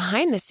people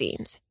behind the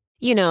scenes?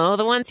 You know,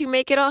 the ones who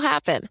make it all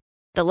happen.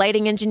 The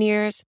lighting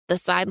engineers, the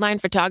sideline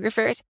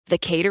photographers, the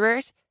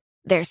caterers.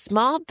 They're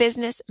small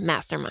business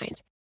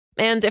masterminds.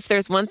 And if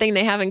there's one thing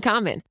they have in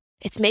common,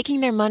 it's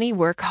making their money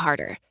work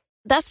harder.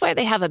 That's why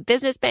they have a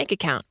business bank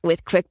account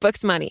with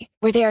QuickBooks Money,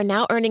 where they are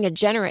now earning a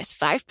generous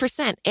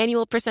 5%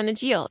 annual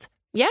percentage yield.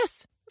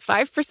 Yes,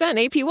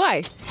 5%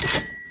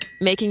 APY.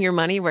 Making your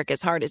money work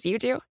as hard as you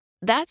do?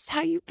 That's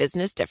how you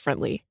business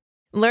differently.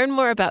 Learn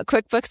more about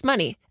QuickBooks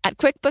Money at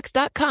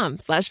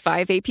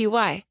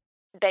quickbooks.com/5APY.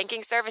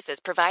 Banking services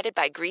provided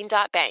by Green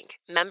Dot Bank,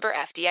 member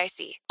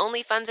FDIC.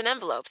 Only funds and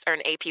envelopes earn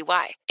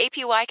APY.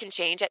 APY can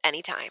change at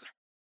any time.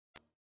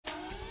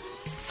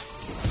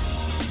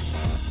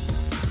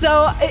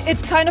 So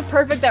it's kind of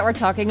perfect that we're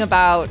talking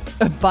about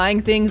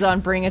buying things on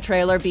Bring a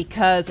Trailer,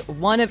 because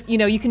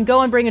you can go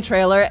on Bring a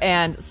Trailer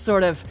and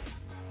sort of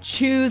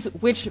choose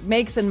which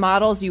makes and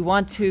models you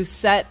want to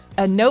set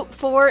a note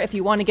for if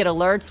you want to get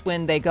alerts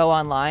when they go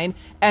online.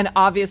 And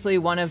obviously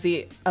one of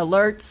the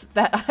alerts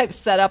that I've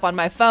set up on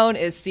my phone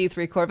is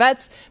C3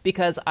 Corvettes,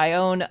 because I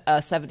own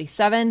a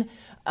 77,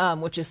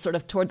 which is sort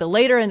of toward the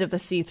later end of the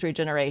C3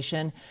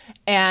 generation.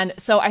 And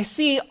so I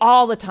see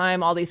all the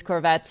time all these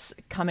Corvettes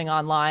coming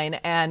online.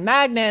 And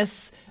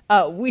Magnus,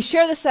 we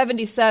share the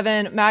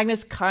 77.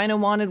 Magnus kind of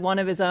wanted one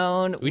of his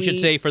own. We should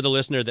say for the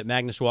listener that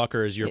Magnus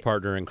Walker is your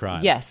partner in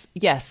crime. Yes,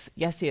 he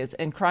is,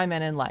 in crime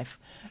and in life.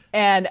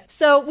 And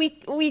so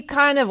we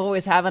kind of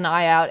always have an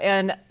eye out.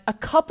 And a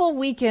couple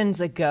weekends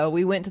ago,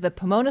 we went to the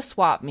Pomona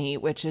Swap Meet,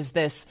 which is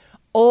this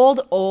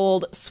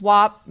old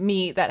swap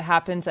meet that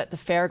happens at the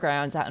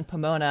fairgrounds out in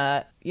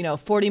Pomona,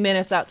 40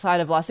 minutes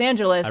outside of Los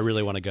Angeles. I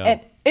really want to go.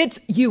 And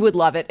you would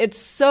love it. It's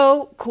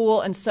so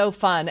cool and so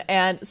fun.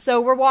 And so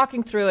we're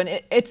walking through,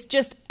 and it's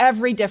just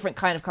every different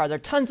kind of car. There are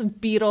tons of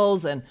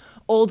Beetles and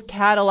old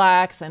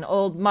Cadillacs and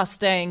old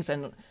Mustangs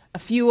and a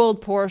few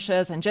old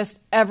Porsches and just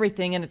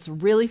everything. And it's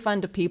really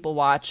fun to people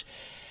watch.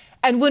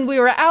 And when we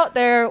were out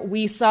there,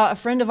 we saw a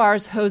friend of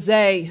ours,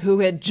 Jose, who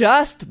had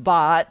just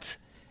bought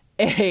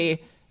a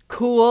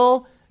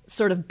cool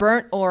sort of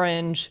burnt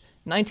orange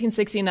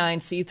 1969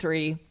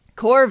 C3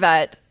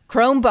 Corvette,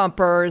 chrome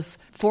bumpers,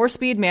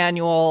 4-speed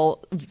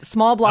manual,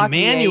 small block. A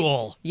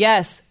manual? V8.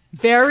 Yes.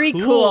 Very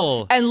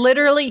cool. And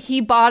literally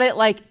he bought it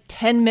like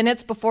 10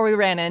 minutes before we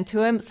ran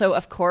into him. So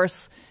of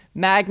course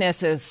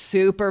Magnus is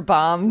super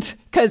bummed,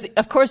 because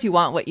of course you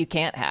want what you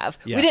can't have.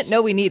 Yes. We didn't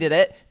know we needed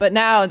it, but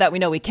now that we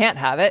know we can't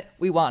have it,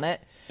 we want it.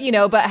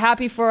 But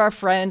happy for our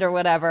friend or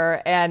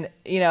whatever. And,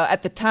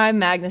 at the time,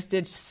 Magnus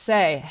did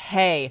say,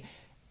 hey,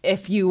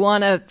 if you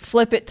want to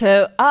flip it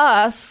to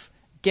us,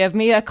 give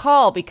me a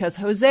call, because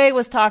Jose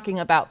was talking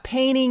about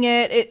painting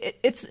it.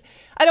 It's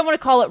I don't want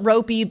to call it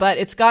ropey, but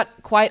it's got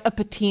quite a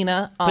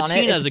patina on it.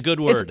 Patina is a good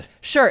word.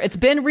 Sure, it's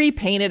been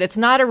repainted. It's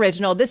not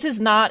original. This is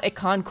not a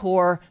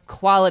Concours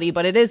quality,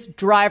 but it is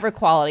driver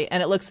quality,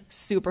 and it looks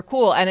super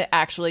cool. And it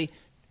actually,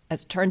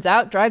 as it turns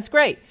out, drives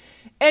great.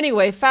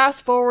 Anyway,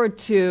 fast forward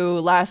to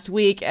last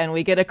week, and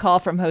we get a call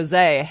from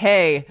Jose.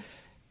 Hey,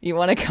 you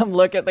want to come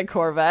look at the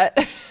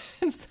Corvette?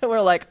 So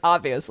we're like,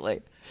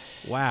 obviously.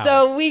 Wow.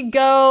 So we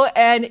go,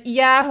 and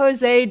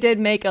Jose did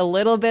make a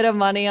little bit of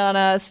money on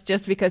us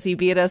just because he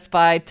beat us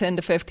by 10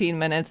 to 15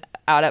 minutes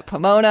out at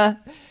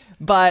Pomona.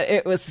 But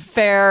it was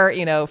fair,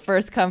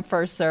 first come,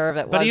 first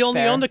serve. But he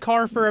only owned the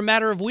car for a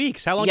matter of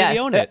weeks. How long did he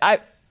own it?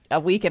 A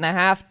week and a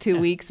half,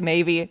 2 weeks,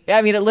 maybe.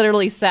 I mean, it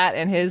literally sat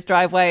in his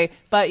driveway.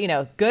 But,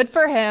 good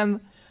for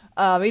him.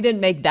 He didn't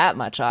make that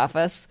much off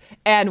us.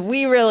 And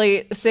we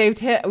really saved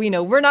him.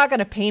 We're not going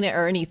to paint it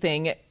or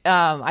anything.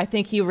 I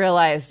think he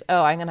realized,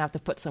 I'm going to have to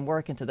put some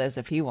work into this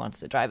if he wants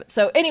to drive it.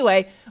 So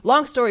anyway,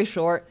 long story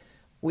short,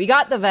 we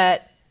got the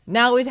Vette.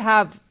 Now we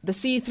have the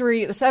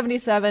C3, the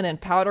 77 in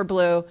powder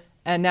blue.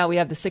 And now we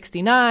have the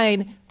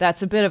 69.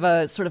 That's a bit of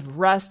a sort of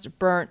rust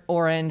burnt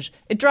orange.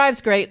 It drives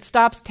great,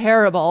 stops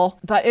terrible,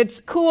 but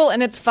it's cool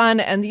and it's fun.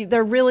 And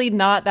they're really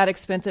not that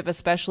expensive,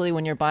 especially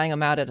when you're buying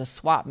them out at a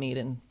swap meet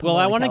in Pomona,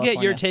 Well, I want to California.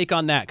 get your take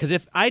on that, because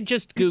if I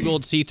just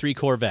Googled C3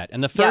 Corvette,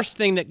 and the first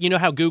thing that,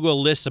 how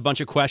Google lists a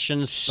bunch of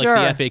questions, like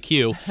the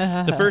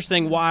FAQ, the first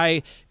thing,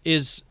 why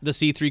is the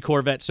C3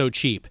 Corvette so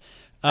cheap?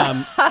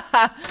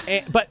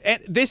 But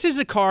this is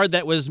a car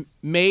that was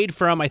made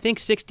from, I think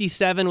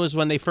 67 was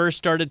when they first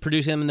started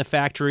producing them in the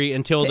factory,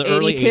 until the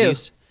early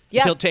 80s.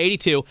 Yep. Until to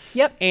 82.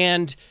 Yep.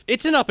 And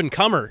it's an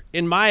up-and-comer,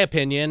 in my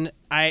opinion.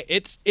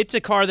 It's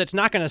a car that's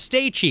not going to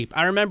stay cheap.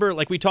 I remember,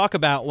 like we talk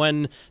about,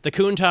 when the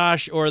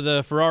Countach or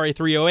the Ferrari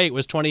 308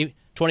 was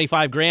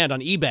 25 grand on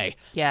eBay.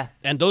 Yeah.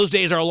 And those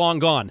days are long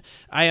gone.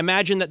 I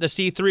imagine that the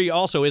C3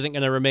 also isn't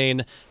going to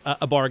remain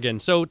a bargain.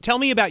 So tell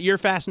me about your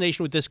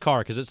fascination with this car,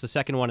 because it's the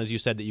second one, as you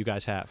said, that you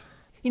guys have.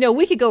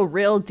 we could go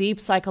real deep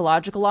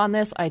psychological on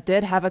this. I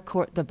did have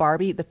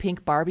the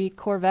pink Barbie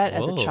Corvette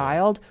as a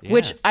child,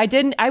 which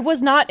I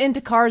was not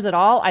into cars at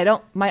all.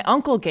 My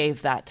uncle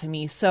gave that to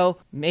me. So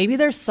maybe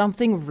there's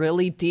something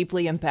really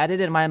deeply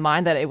embedded in my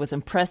mind that it was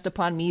impressed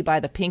upon me by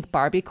the pink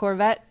Barbie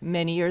Corvette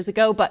many years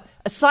ago. But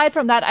aside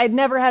from that, I'd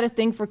never had a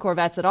thing for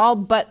Corvettes at all.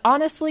 But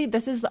honestly,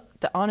 this is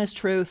the honest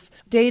truth.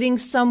 Dating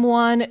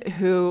someone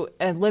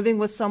and living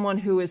with someone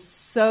who is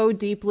so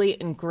deeply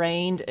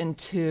ingrained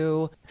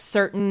into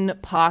certain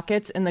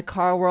pockets in the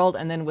car world,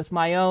 and then with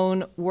my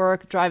own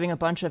work, driving a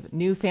bunch of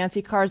new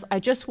fancy cars, I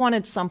just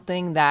wanted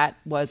something that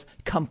was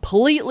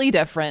completely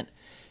different,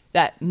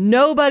 that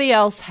nobody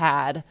else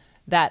had,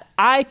 that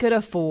I could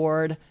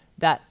afford,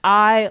 that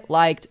I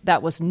liked,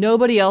 that was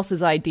nobody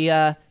else's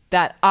idea,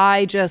 that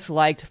I just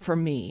liked for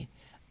me.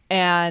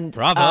 And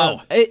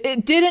bravo!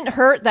 It didn't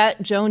hurt that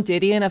Joan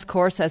Didion, of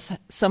course, has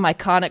some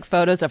iconic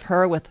photos of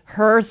her with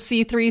her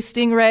C3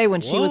 Stingray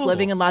when she was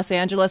living in Los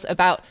Angeles,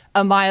 about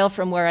a mile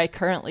from where I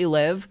currently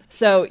live.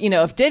 So,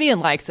 if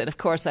Didion likes it, of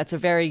course, that's a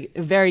very,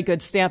 very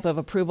good stamp of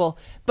approval.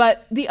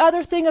 But the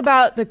other thing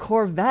about the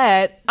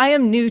Corvette, I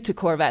am new to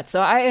Corvette,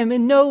 so I am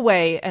in no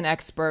way an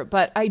expert,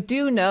 but I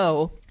do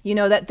know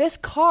that this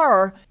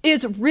car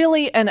is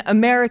really an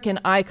American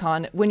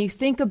icon when you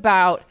think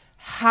about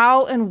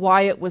how and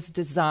why it was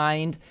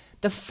designed,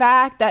 the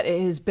fact that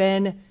it has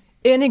been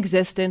in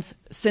existence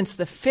since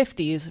the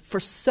 50s for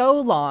so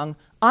long,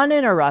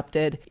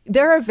 uninterrupted.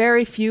 There are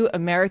very few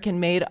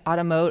American-made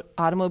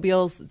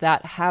automobiles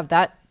that have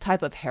that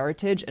type of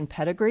heritage and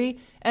pedigree.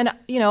 And,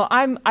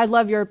 I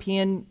love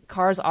European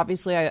cars.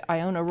 Obviously,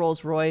 I own a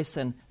Rolls Royce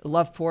and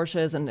love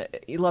Porsches and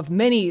love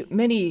many,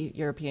 many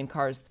European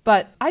cars.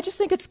 But I just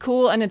think it's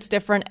cool and it's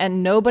different.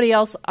 And nobody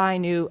else I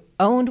knew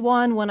owned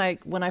one when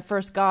I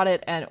first got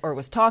it or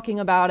was talking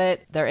about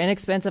it. They're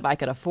inexpensive. I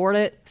could afford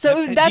it.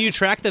 So do you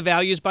track the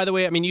values, by the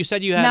way? I mean, you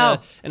said you had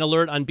an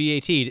alert on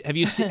BAT.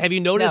 Have you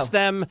noticed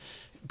them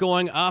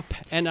going up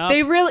and up?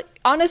 They really,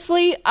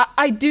 honestly,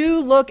 I do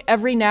look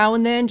every now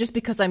and then just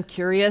because I'm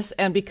curious,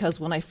 and because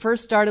when I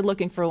first started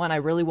looking for one, I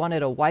really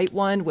wanted a white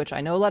one, which I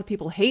know a lot of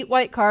people hate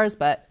white cars,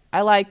 but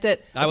I liked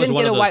it. I was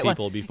one of those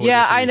people before.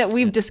 Yeah, I know.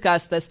 We've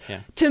discussed this. Yeah.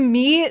 To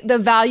me, the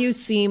values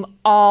seem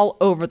all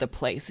over the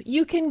place.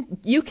 You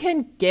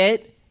can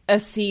get a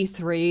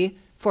C3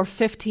 for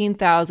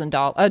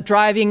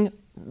 $15,000,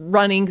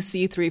 running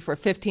C3 for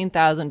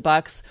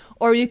 $15,000,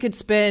 or you could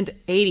spend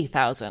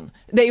 $80,000.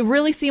 They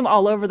really seem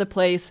all over the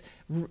place,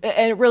 and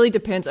it really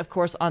depends, of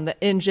course, on the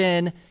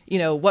engine,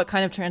 what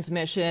kind of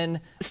transmission.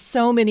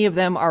 So many of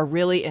them are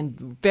really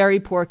in very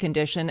poor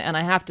condition, and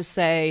I have to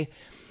say,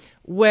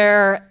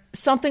 where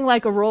something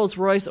like a Rolls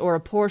Royce or a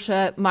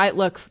Porsche might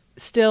look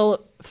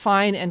still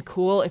fine and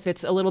cool if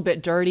it's a little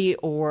bit dirty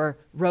or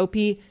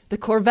ropey, the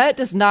Corvette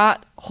does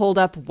not hold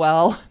up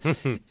well.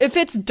 If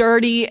it's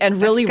dirty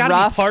and really rough. That's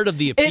got to be part of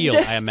the appeal,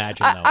 I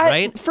imagine, though,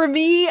 right? For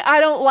me, I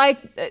don't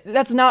like,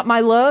 that's not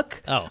my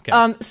look. Oh,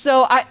 okay.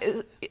 So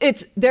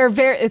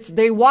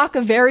they walk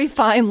a very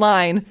fine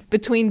line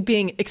between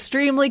being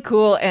extremely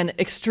cool and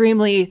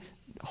extremely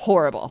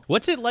horrible.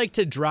 What's it like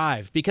to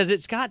drive? Because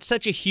it's got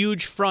such a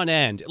huge front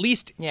end. At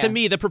least to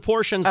me, the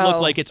proportions look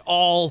like it's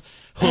all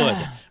hood,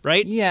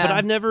 right? Yeah. But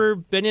I've never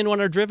been in one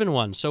or driven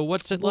one. So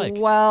what's it like?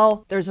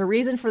 Well, there's a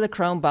reason for the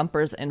chrome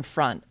bumpers in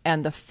front.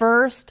 And the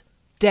first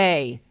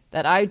day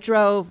that I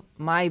drove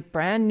my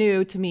brand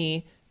new to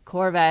me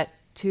Corvette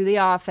to the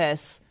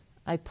office,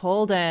 I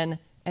pulled in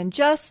and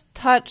just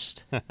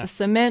touched the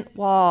cement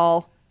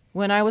wall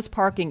when I was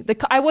parking.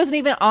 I wasn't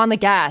even on the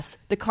gas.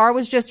 The car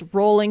was just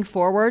rolling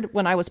forward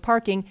when I was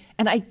parking,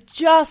 and I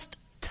just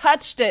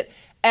touched it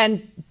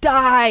and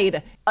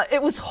died.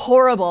 It was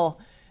horrible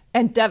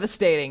and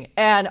devastating.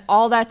 And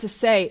all that to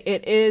say,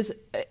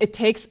 it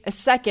takes a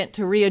second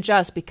to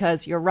readjust,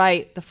 because you're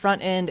right, the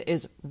front end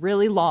is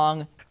really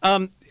long.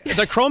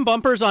 The chrome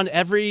bumpers on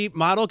every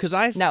model? Because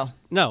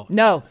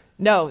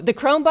No, the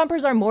chrome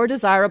bumpers are more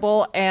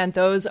desirable, and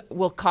those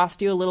will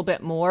cost you a little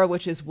bit more,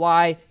 which is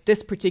why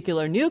this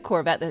particular new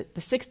Corvette,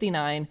 the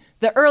 69,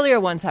 the earlier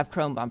ones have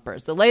chrome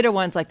bumpers. The later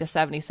ones, like the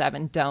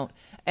 77, don't.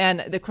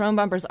 And the chrome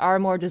bumpers are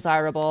more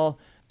desirable.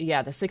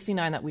 Yeah, the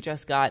 69 that we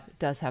just got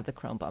does have the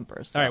chrome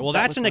bumpers. So all right, well,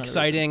 that's an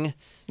exciting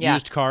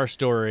used car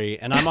story,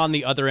 and I'm on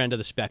the other end of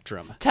the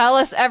spectrum. Tell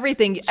us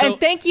everything. And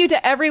thank you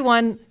to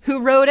everyone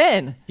who wrote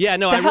in. Yeah,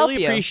 no, I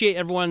really appreciate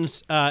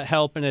everyone's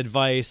help and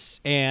advice,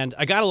 and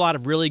I got a lot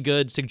of really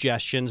good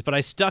suggestions, but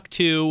I stuck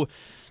to,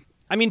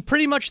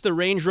 pretty much the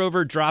Range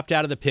Rover dropped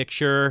out of the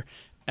picture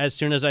as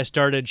soon as I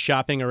started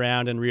shopping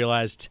around and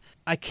realized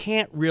I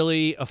can't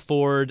really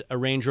afford a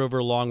Range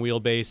Rover long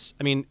wheelbase.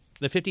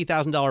 The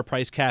 $50,000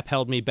 price cap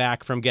held me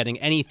back from getting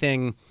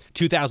anything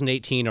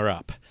 2018 or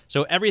up.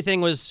 So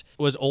everything was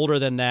older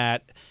than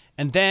that.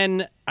 And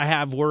then I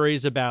have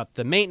worries about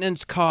the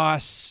maintenance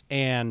costs,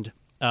 and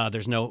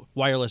there's no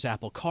wireless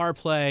Apple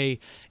CarPlay,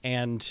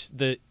 and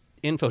the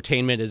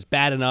infotainment is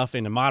bad enough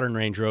in a modern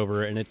Range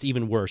Rover, and it's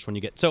even worse when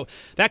you get... So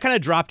that kind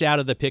of dropped out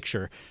of the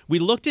picture. We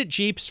looked at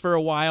Jeeps for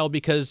a while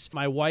because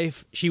my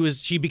wife,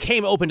 she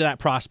became open to that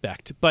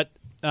prospect, but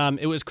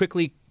it was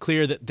quickly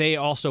clear that they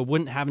also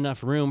wouldn't have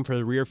enough room for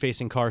the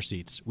rear-facing car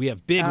seats. We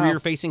have big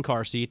rear-facing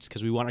car seats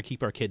because we want to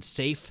keep our kids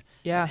safe,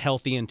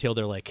 healthy until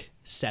they're like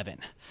 7.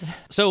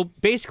 So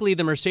basically,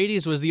 the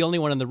Mercedes was the only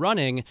one in the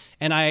running,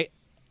 and I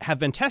have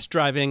been test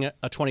driving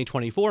a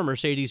 2024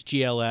 Mercedes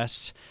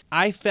GLS.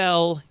 I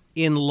fell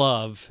in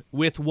love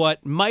with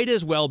what might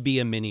as well be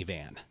a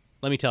minivan.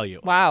 Let me tell you.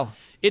 Wow.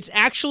 It's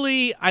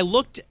actually, I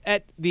looked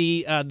at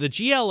the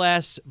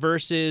GLS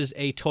versus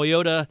a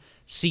Toyota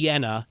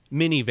Sienna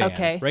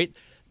minivan, right?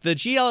 The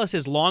GLS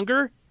is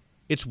longer,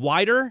 it's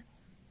wider,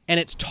 and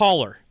it's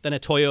taller than a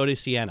Toyota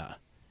Sienna.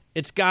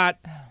 It's got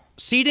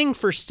seating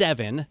for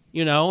 7,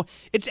 you know.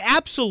 It's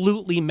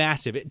absolutely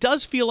massive. It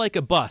does feel like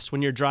a bus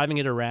when you're driving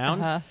it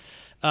around,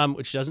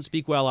 which doesn't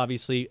speak well,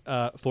 obviously,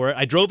 for it.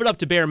 I drove it up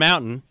to Bear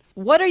Mountain.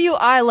 What are you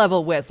eye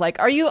level with? Like,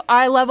 are you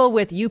eye level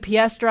with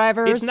UPS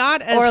drivers? It's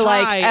not as or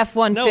high. Like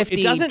F-150 no,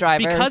 it doesn't,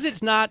 drivers? Because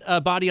it's not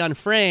a body on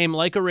frame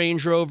like a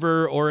Range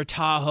Rover or a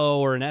Tahoe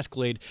or an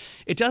Escalade.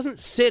 It doesn't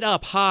sit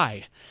up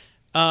high.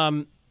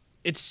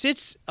 It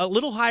sits a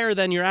little higher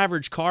than your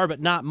average car, but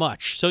not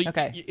much. So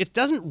it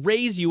doesn't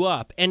raise you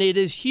up, and it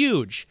is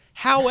huge.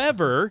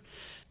 However,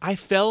 I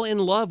fell in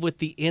love with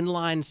the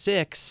inline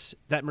 6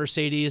 that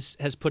Mercedes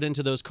has put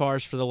into those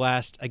cars for the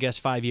last, I guess,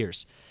 5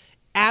 years.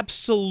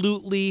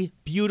 Absolutely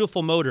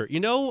beautiful motor. You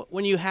know,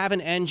 when you have an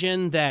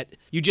engine that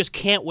you just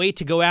can't wait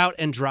to go out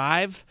and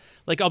drive?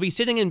 Like, I'll be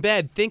sitting in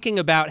bed thinking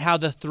about how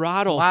the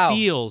throttle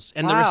feels,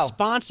 and the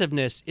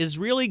responsiveness is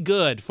really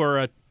good for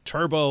a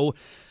turbo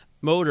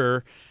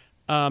motor.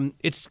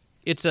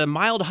 It's a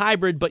mild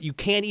hybrid, but you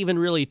can't even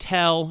really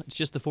tell. It's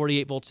just the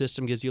 48-volt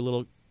system gives you a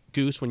little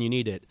goose when you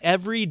need it.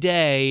 Every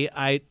day,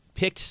 I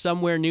picked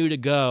somewhere new to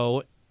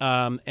go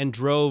and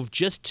drove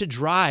just to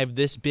drive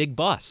this big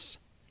bus.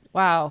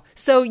 Wow.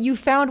 So you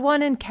found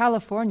one in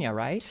California,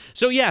 right?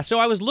 So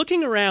I was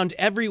looking around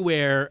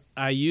everywhere.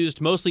 I used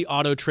mostly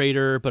Auto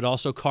Trader, but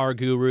also Car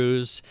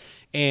Gurus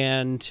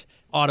and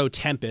Auto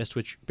Tempest,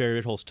 which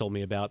Barry Ritholtz told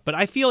me about. But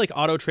I feel like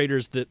Auto Trader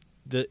is the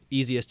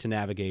easiest to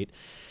navigate.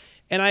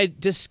 And I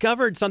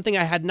discovered something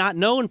I had not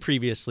known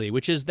previously,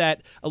 which is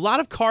that a lot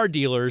of car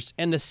dealers,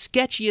 and the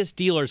sketchiest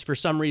dealers for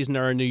some reason,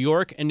 are in New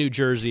York and New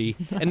Jersey,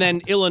 and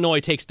then Illinois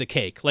takes the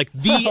cake. Like,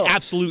 the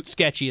absolute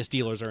sketchiest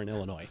dealers are in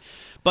Illinois.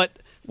 But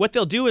what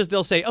they'll do is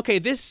they'll say, okay,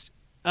 this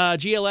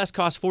GLS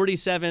costs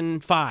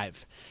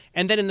 $47,500.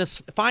 And then in the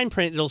fine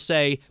print, it'll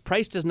say,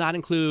 price does not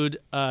include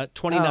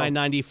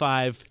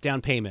 $29.95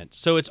 down payment.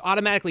 So it's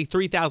automatically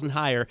 $3,000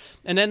 higher.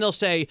 And then they'll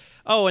say,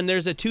 oh, and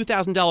there's a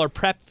 $2,000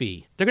 prep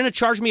fee. They're going to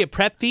charge me a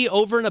prep fee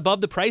over and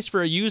above the price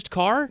for a used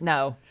car?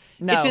 No.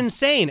 It's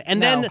insane.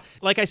 And then,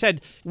 like I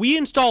said, we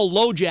install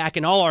low jack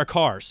in all our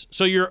cars.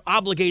 So you're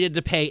obligated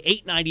to pay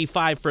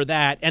 $8.95 for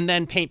that, and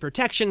then paint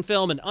protection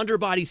film and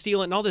underbody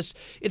sealant and all this.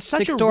 It's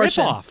such a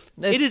ripoff.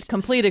 It is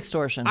complete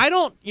extortion. I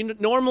don't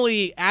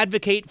normally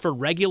advocate for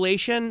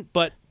regulation,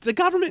 but the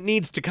government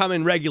needs to come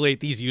and regulate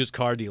these used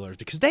car dealers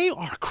because they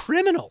are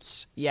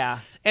criminals. Yeah.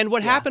 And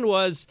what happened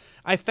was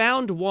I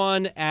found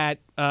one at,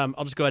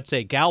 I'll just go ahead and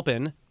say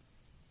Galpin,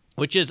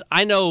 which is,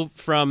 I know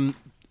from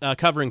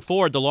covering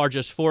Ford, the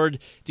largest Ford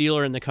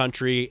dealer in the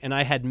country, and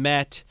I had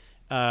met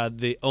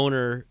the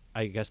owner,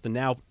 I guess the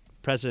now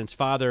president's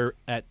father,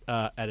 at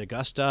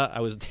Augusta.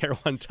 I was there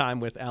one time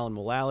with Alan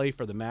Mullally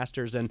for the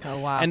Masters, and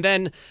and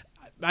then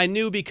I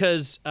knew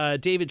because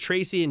David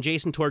Tracy and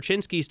Jason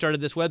Torchinsky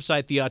started this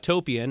website, The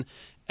Autopian,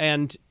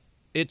 and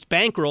it's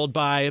bankrolled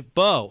by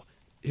Bo,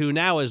 who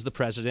now is the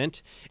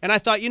president. And I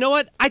thought, you know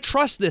what? I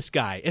trust this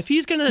guy. If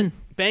he's going to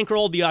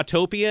bankroll The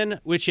Autopian,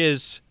 which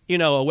is, you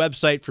know, a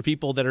website for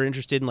people that are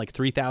interested in like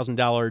 $3,000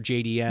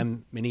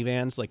 JDM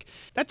minivans, like,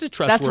 that's a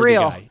trustworthy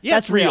guy. Yeah,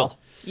 that's real.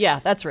 Yeah,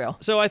 that's real.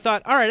 So I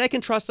thought, all right, I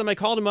can trust them. I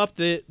called him up.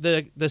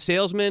 The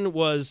salesman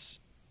was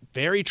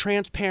very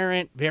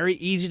transparent, very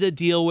easy to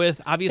deal with.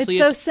 Obviously,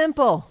 it's so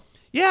simple.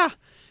 Yeah,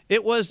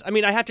 it was. I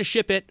mean, I had to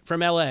ship it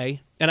from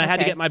L.A., and I had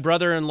to get my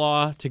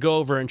brother-in-law to go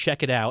over and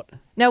check it out.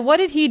 Now, what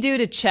did he do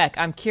to check?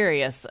 I'm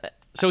curious.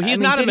 So he's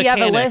not a mechanic.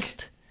 Did he have a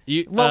list?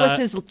 What was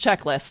his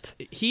checklist?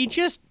 He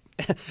just...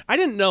 I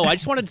didn't know. I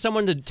just wanted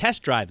someone to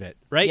test drive it,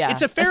 right? Yeah,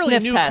 it's a fairly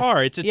new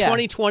car. It's a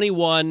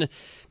 2021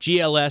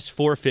 GLS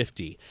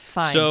 450.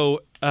 Fine.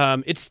 So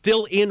it's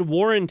still in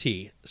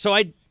warranty. So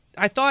I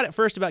thought at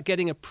first about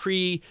getting a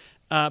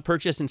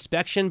pre-purchase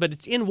inspection, but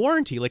it's in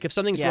warranty. Like, if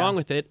something's wrong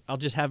with it, I'll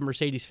just have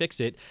Mercedes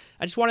fix it.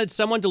 I just wanted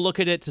someone to look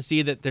at it to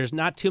see that there's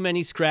not too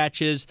many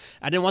scratches.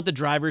 I didn't want the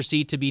driver's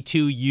seat to be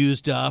too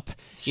used up,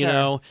 you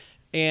know.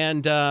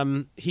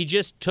 And he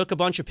just took a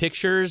bunch of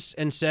pictures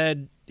and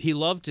said he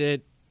loved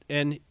it.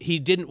 And he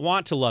didn't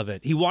want to love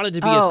it. He wanted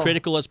to be as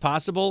critical as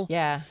possible.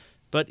 Yeah.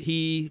 But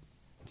he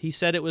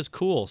said it was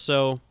cool.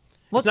 So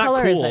what it's not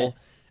color cool. is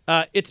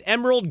it? It's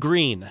emerald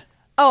green.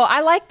 Oh,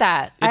 I like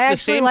that. It's the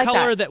same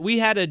color that we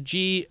had a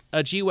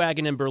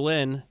G-Wagon in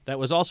Berlin that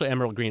was also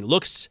emerald green.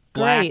 Looks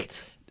black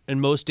in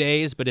most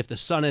days, but if the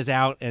sun is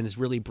out and is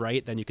really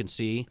bright, then you can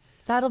see.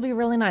 That'll be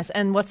really nice.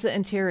 And what's the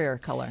interior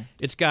color?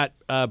 It's got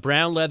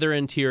brown leather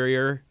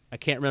interior. I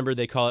can't remember.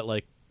 They call it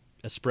like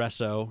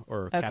espresso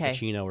or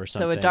cappuccino or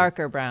something. So a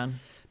darker brown.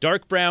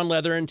 Dark brown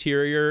leather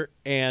interior,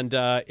 and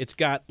it's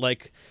got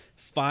like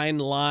fine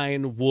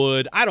line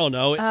wood. I don't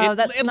know.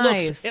 That's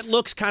nice. It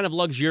looks kind of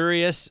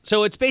luxurious.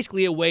 So it's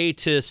basically a way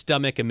to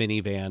stomach a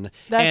minivan.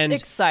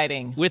 That's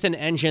exciting. With an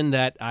engine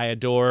that I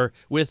adore,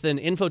 with an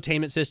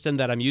infotainment system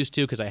that I'm used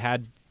to because I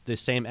had the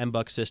same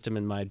M-Buck system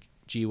in my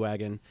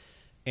G-Wagon.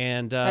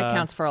 And that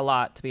counts for a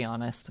lot, to be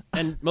honest.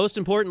 And most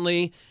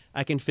importantly,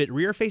 I can fit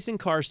rear-facing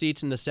car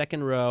seats in the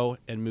second row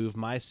and move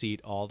my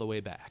seat all the way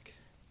back.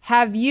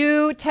 Have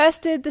you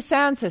tested the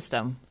sound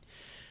system?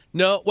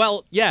 No.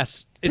 Well,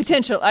 yes.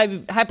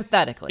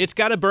 Hypothetically. It's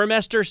got a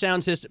Burmester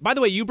sound system. By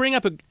the way, you bring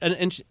up an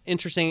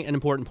interesting and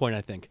important point,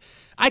 I think.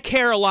 I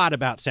care a lot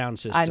about sound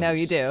systems. I know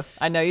you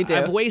do.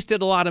 I've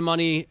wasted a lot of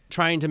money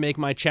trying to make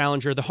my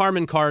Challenger. The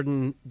Harman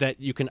Kardon that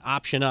you can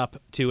option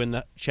up to in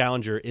the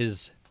Challenger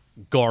is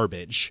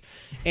garbage.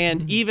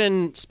 And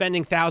even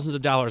spending thousands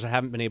of dollars, I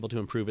haven't been able to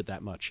improve it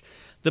that much.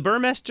 The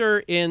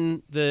Burmester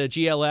in the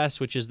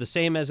GLS, which is the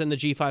same as in the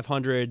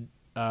G500,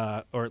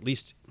 or at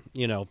least,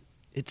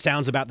 it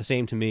sounds about the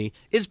same to me,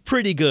 is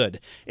pretty good.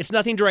 It's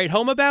nothing to write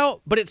home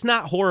about, but it's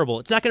not horrible.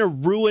 It's not going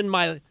to ruin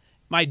my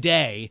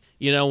day,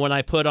 when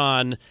I put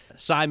on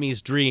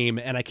Siamese Dream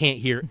and I can't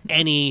hear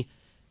any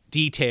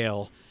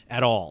detail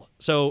at all.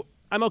 So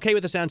I'm okay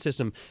with the sound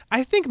system.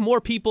 I think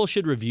more people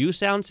should review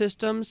sound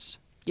systems.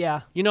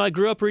 Yeah. I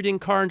grew up reading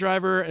Car and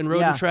Driver and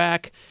Road and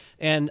Track,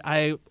 and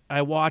I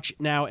watch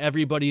now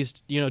everybody's,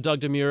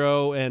 Doug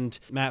DeMuro and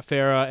Matt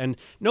Farah, and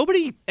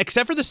nobody,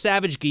 except for the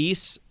Savage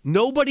Geese,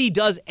 nobody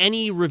does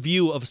any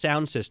review of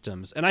sound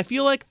systems. And I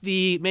feel like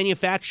the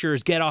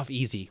manufacturers get off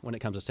easy when it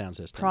comes to sound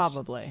systems.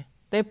 Probably.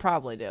 They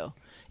probably do.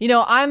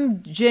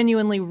 I'm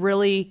genuinely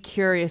really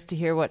curious to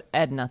hear what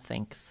Edna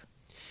thinks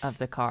of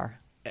the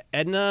car.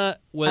 Edna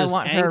was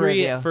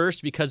angry at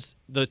first because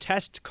the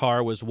test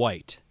car was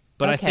white.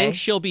 But I think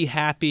she'll be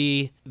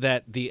happy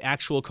that the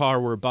actual car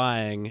we're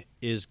buying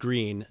is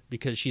green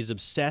because she's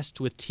obsessed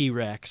with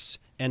T-Rex.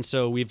 And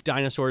so we've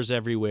dinosaurs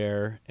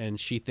everywhere. And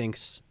she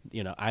thinks,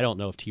 I don't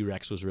know if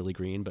T-Rex was really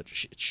green, but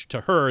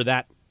to her,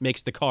 that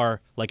makes the car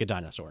like a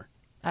dinosaur.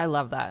 I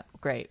love that.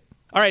 Great.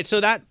 All right.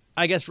 So that,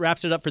 I guess,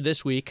 wraps it up for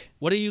this week.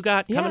 What do you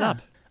got coming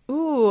up?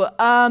 Ooh,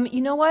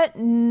 you know what?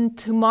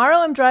 Tomorrow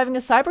I'm driving a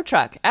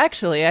Cybertruck.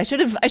 Actually, I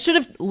should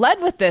have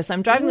led with this.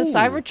 I'm driving the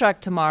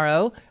Cybertruck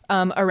tomorrow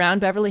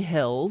around Beverly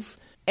Hills,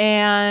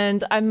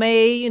 and I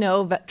may,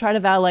 try to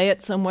valet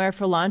it somewhere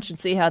for lunch and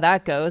see how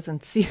that goes,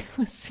 and see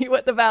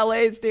what the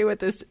valets do with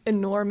this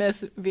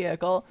enormous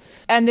vehicle.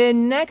 And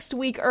then next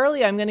week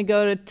early, I'm going to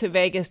go to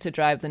Vegas to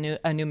drive a new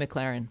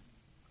McLaren.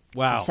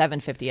 Wow, the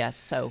 750S.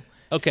 So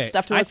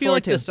stuff to look I feel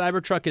like the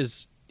Cybertruck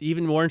is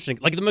even more interesting.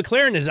 Like the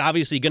McLaren is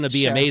obviously going to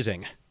be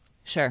amazing.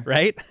 Sure.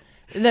 Right?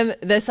 The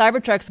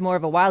Cybertruck's more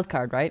of a wild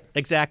card, right?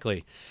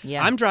 Exactly.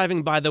 Yeah. I'm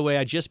driving, by the way,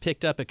 I just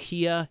picked up a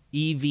Kia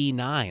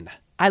EV9.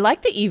 I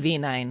like the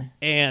EV9.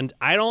 And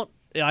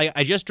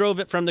I just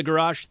drove it from the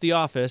garage to the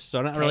office, so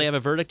I don't really have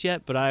a verdict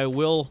yet, but I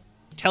will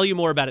tell you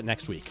more about it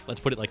next week. Let's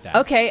put it like that.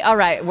 Okay, all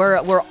right.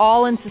 We're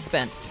all in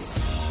suspense.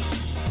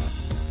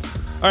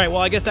 All right,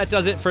 well, I guess that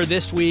does it for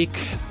this week.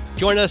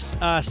 Join us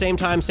same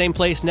time, same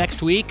place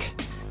next week.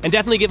 And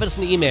definitely give us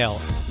an email.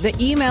 The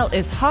email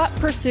is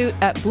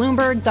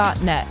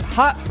hotpursuit@bloomberg.net.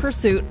 Hot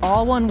Pursuit,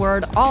 all one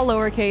word, all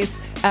lowercase,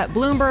 at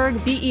Bloomberg,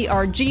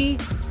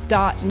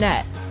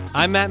 BERG.net.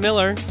 I'm Matt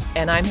Miller.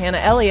 And I'm Hannah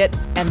Elliott.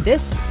 And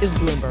this is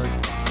Bloomberg.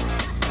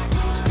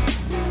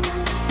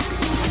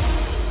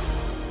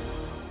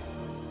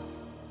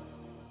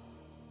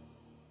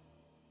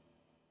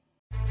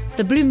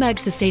 The Bloomberg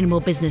Sustainable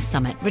Business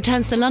Summit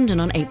returns to London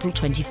on April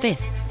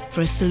 25th.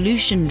 For a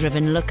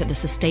solution-driven look at the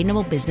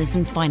sustainable business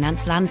and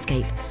finance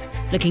landscape,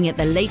 looking at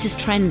the latest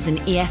trends in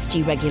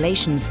ESG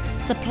regulations,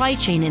 supply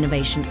chain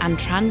innovation, and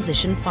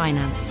transition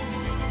finance.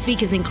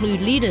 Speakers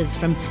include leaders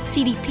from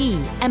CDP,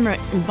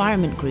 Emirates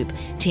Environment Group,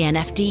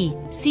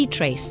 TNFD,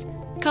 C-Trace,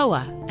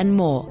 COA, and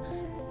more.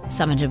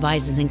 Summit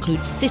advisors include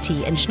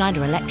Citi and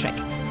Schneider Electric.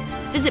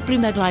 Visit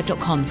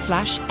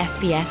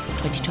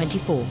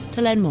BloombergLive.com/SBS2024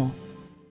 to learn more.